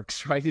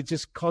works, right? It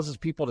just causes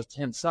people to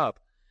tense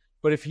up.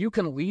 But if you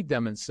can lead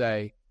them and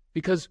say,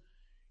 because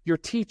you're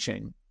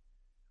teaching,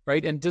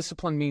 right? And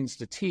discipline means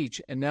to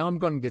teach. And now I'm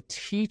going to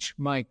teach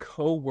my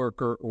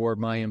coworker or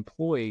my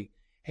employee,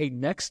 hey,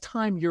 next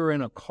time you're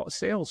in a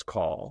sales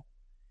call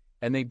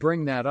and they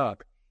bring that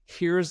up,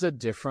 here's a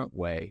different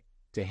way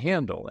to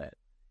handle it.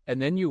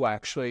 And then you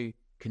actually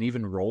can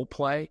even role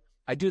play.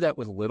 I do that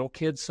with little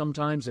kids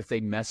sometimes. If they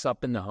mess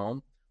up in the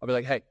home, I'll be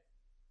like, hey,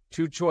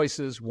 two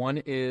choices. One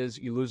is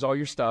you lose all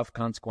your stuff,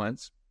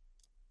 consequence,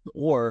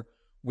 or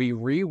we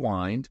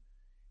rewind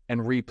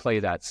and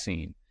replay that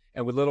scene.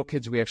 And with little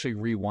kids, we actually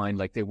rewind,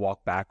 like they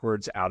walk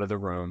backwards out of the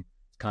room.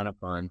 It's kind of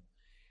fun.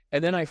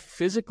 And then I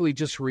physically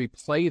just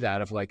replay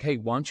that of like, hey,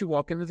 why don't you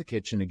walk into the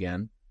kitchen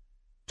again,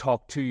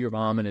 talk to your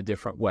mom in a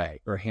different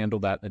way, or handle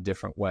that in a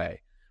different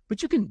way.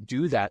 But you can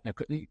do that.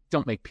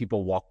 Don't make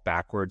people walk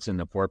backwards in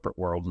the corporate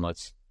world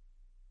unless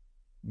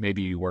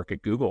maybe you work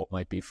at Google. It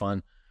might be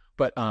fun.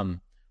 But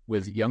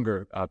with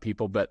younger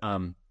people. But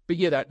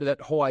yeah,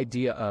 that whole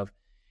idea of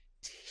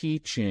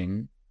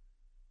teaching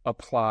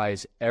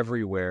applies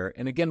everywhere.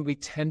 And again, we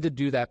tend to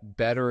do that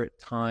better at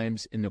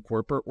times in the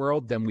corporate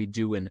world than we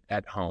do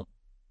at home.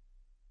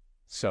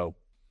 So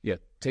yeah,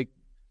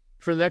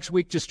 for the next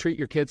week, just treat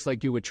your kids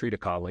like you would treat a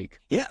colleague.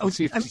 Yeah.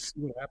 See what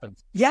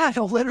happens. Yeah.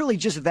 No, literally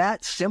just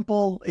that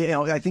simple.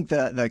 I think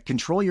the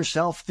control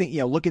yourself,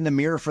 look in the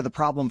mirror for the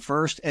problem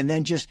first, and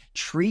then just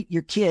treat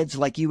your kids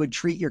like you would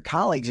treat your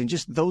colleagues. And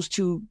just those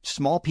two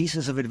small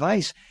pieces of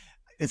advice,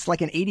 it's like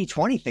an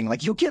 80-20 thing.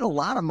 Like you'll get a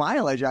lot of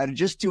mileage out of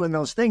just doing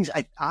those things.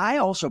 I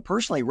also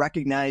personally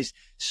recognized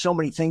so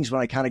many things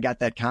when I kind of got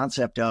that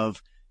concept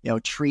of,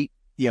 treat,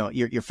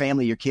 your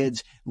family, your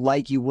kids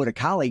like you would a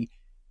colleague.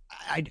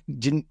 I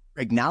didn't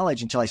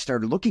acknowledge until I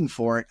started looking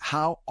for it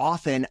how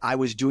often I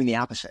was doing the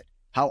opposite.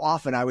 How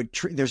often I would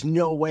there's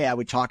no way I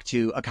would talk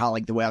to a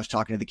colleague the way I was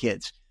talking to the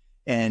kids.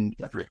 And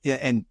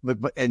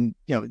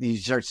you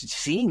start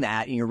seeing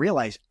that and you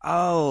realize,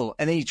 oh,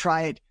 and then you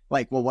try it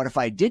like, well, what if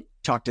I did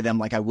talk to them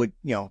like I would,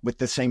 with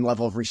the same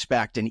level of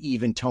respect and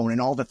even tone and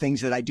all the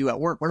things that I do at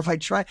work? What if I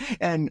try?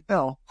 And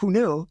who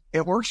knew?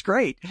 It works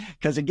great.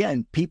 Because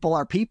again, people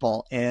are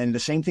people, and the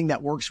same thing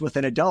that works with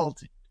an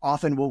adult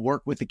often will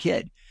work with the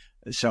kid.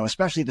 So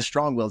especially the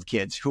strong-willed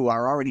kids who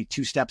are already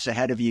 2 steps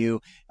ahead of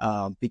you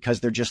because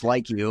they're just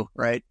like you,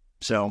 right?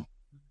 So,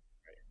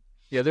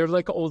 yeah, they're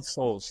like old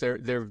souls.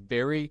 They're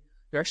very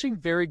they're actually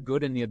very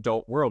good in the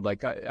adult world.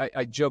 Like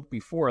I joked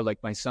before,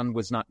 like my son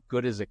was not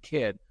good as a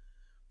kid,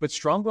 but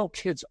strong-willed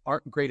kids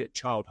aren't great at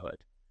childhood,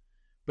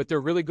 but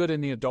they're really good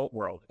in the adult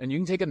world. And you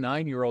can take a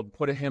 9-year-old,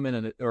 put him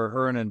in or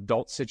her in an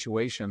adult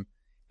situation,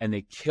 and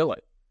they kill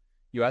it.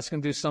 You ask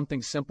them to do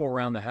something simple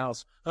around the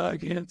house. Oh, I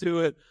can't do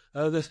it.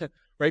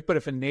 Right? But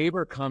if a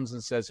neighbor comes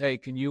and says, hey,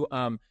 can you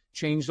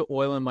change the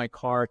oil in my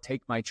car,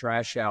 take my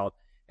trash out,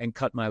 and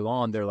cut my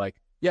lawn? They're like,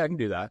 yeah, I can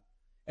do that.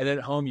 And then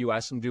at home, you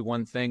ask them to do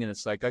one thing, and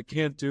it's like, I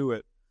can't do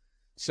it.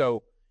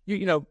 So,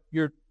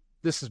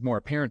 this is more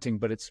parenting,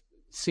 but it's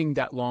seeing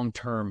that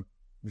long-term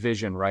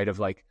vision, right? Of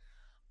like,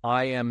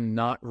 I am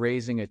not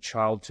raising a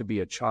child to be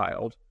a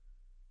child.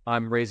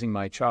 I'm raising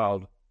my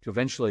child to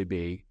eventually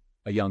be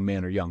a young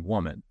man or young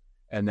woman.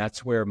 And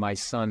that's where my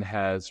son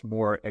has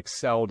more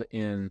excelled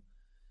in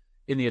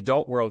the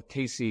adult world.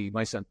 Casey,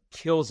 my son,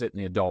 kills it in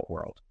the adult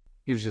world.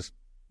 We just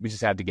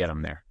had to get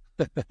him there.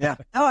 Yeah.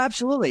 Oh,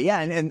 absolutely.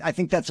 Yeah. And I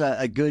think that's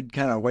a good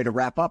kind of way to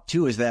wrap up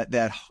too, is that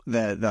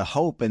the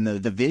hope and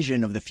the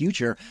vision of the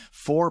future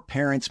for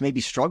parents maybe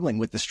struggling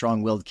with the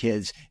strong-willed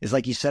kids is,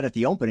 like you said at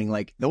the opening,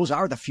 like those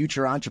are the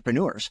future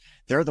entrepreneurs.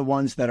 They're the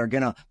ones that are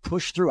going to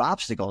push through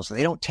obstacles.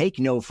 They don't take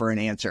no for an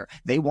answer.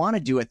 They want to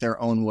do it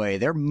their own way.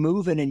 They're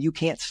moving and you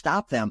can't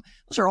stop them.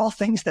 Those are all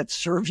things that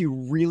serve you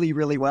really,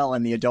 really well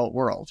in the adult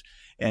world.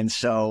 And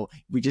so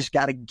we just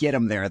got to get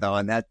them there, though.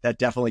 And that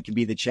definitely can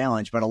be the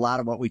challenge. But a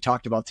lot of what we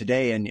talked about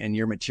today and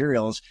your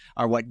materials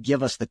are what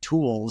give us the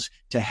tools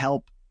to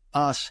help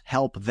us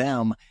help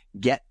them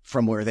get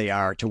from where they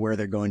are to where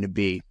they're going to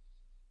be.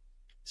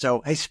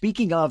 So, hey,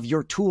 speaking of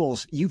your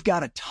tools, you've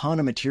got a ton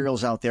of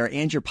materials out there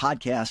and your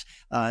podcast.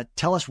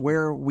 Tell us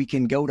where we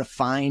can go to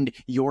find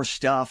your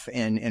stuff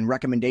and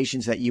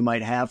recommendations that you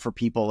might have for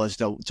people as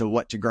to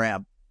what to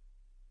grab.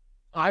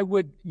 I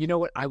would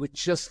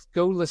just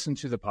go listen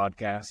to the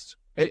podcast.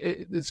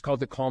 It's called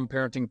the Calm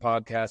Parenting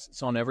Podcast.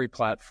 It's on every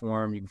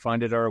platform. You can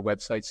find it at our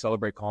website,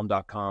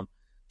 celebratecalm.com.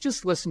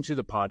 Just listen to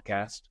the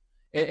podcast.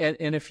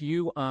 And if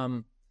you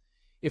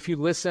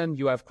listen,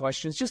 you have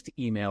questions, just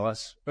email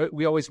us.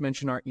 We always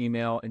mention our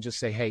email and just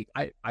say, hey,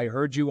 I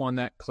heard you on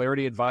that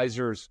Clarity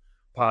Advisors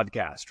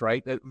podcast,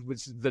 right? That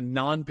was the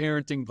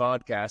non-parenting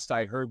podcast.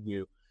 I heard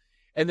you.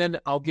 And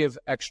then I'll give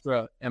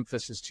extra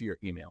emphasis to your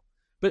email.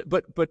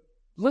 But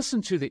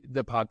listen to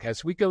the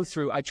podcast. We go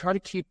through, I try to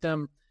keep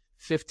them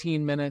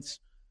 15 minutes,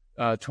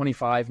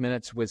 25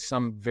 minutes with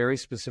some very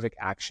specific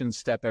action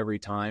step every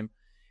time.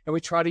 And we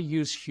try to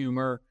use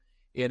humor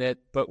in it,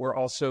 but we're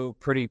also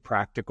pretty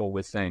practical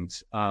with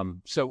things.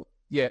 So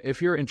yeah,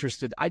 if you're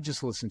interested, I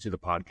just listen to the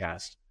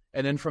podcast.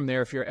 And then from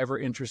there, if you're ever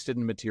interested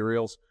in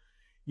materials,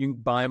 you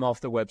can buy them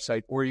off the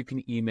website, or you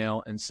can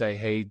email and say,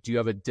 hey, do you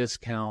have a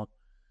discount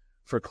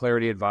for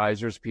Clarity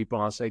Advisors people?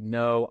 And I'll say,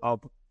 no,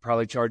 I'll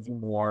probably charge you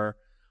more.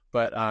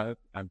 But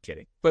I'm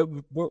kidding. But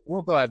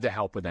we're glad to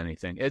help with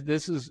anything.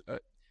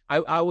 I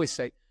always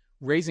say,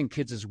 raising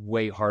kids is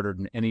way harder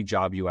than any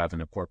job you have in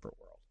the corporate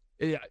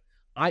world.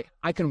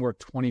 I can work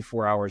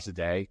 24 hours a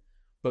day,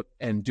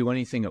 and do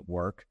anything at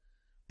work.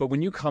 But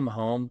when you come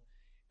home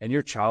and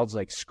your child's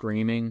like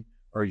screaming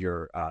or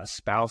your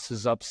spouse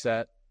is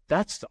upset,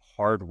 that's the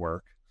hard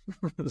work.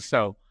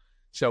 So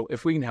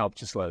if we can help,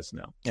 just let us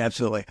know.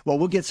 Absolutely. Well,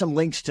 we'll get some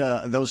links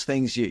to those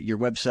things, your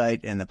website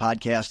and the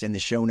podcast in the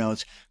show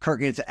notes.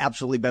 Kirk, it's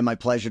absolutely been my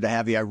pleasure to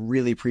have you. I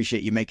really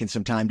appreciate you making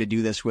some time to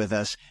do this with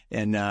us,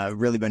 and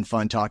really been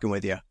fun talking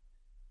with you.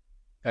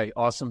 Hey,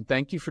 awesome.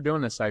 Thank you for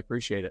doing this. I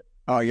appreciate it.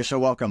 Oh, you're so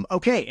welcome.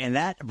 Okay, and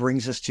that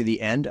brings us to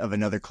the end of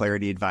another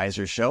Clarity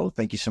Advisor show.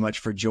 Thank you so much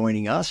for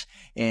joining us.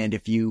 And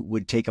if you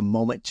would take a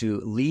moment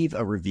to leave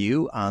a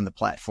review on the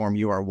platform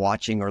you are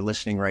watching or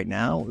listening right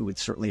now, we would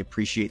certainly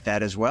appreciate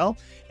that as well.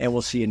 And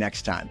we'll see you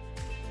next time.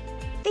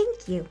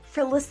 Thank you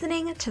for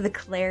listening to the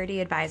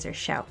Clarity Advisor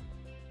show.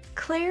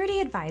 Clarity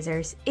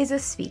Advisors is a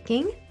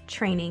speaking,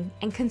 training,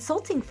 and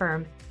consulting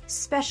firm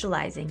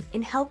specializing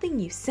in helping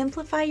you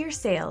simplify your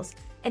sales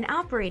and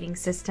operating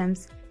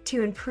systems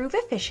to improve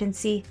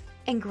efficiency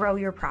and grow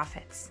your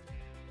profits.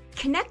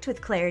 Connect with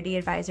Clarity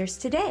Advisors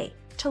today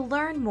to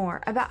learn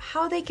more about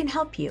how they can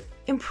help you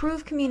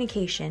improve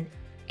communication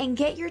and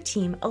get your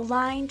team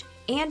aligned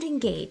and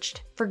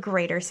engaged for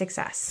greater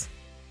success.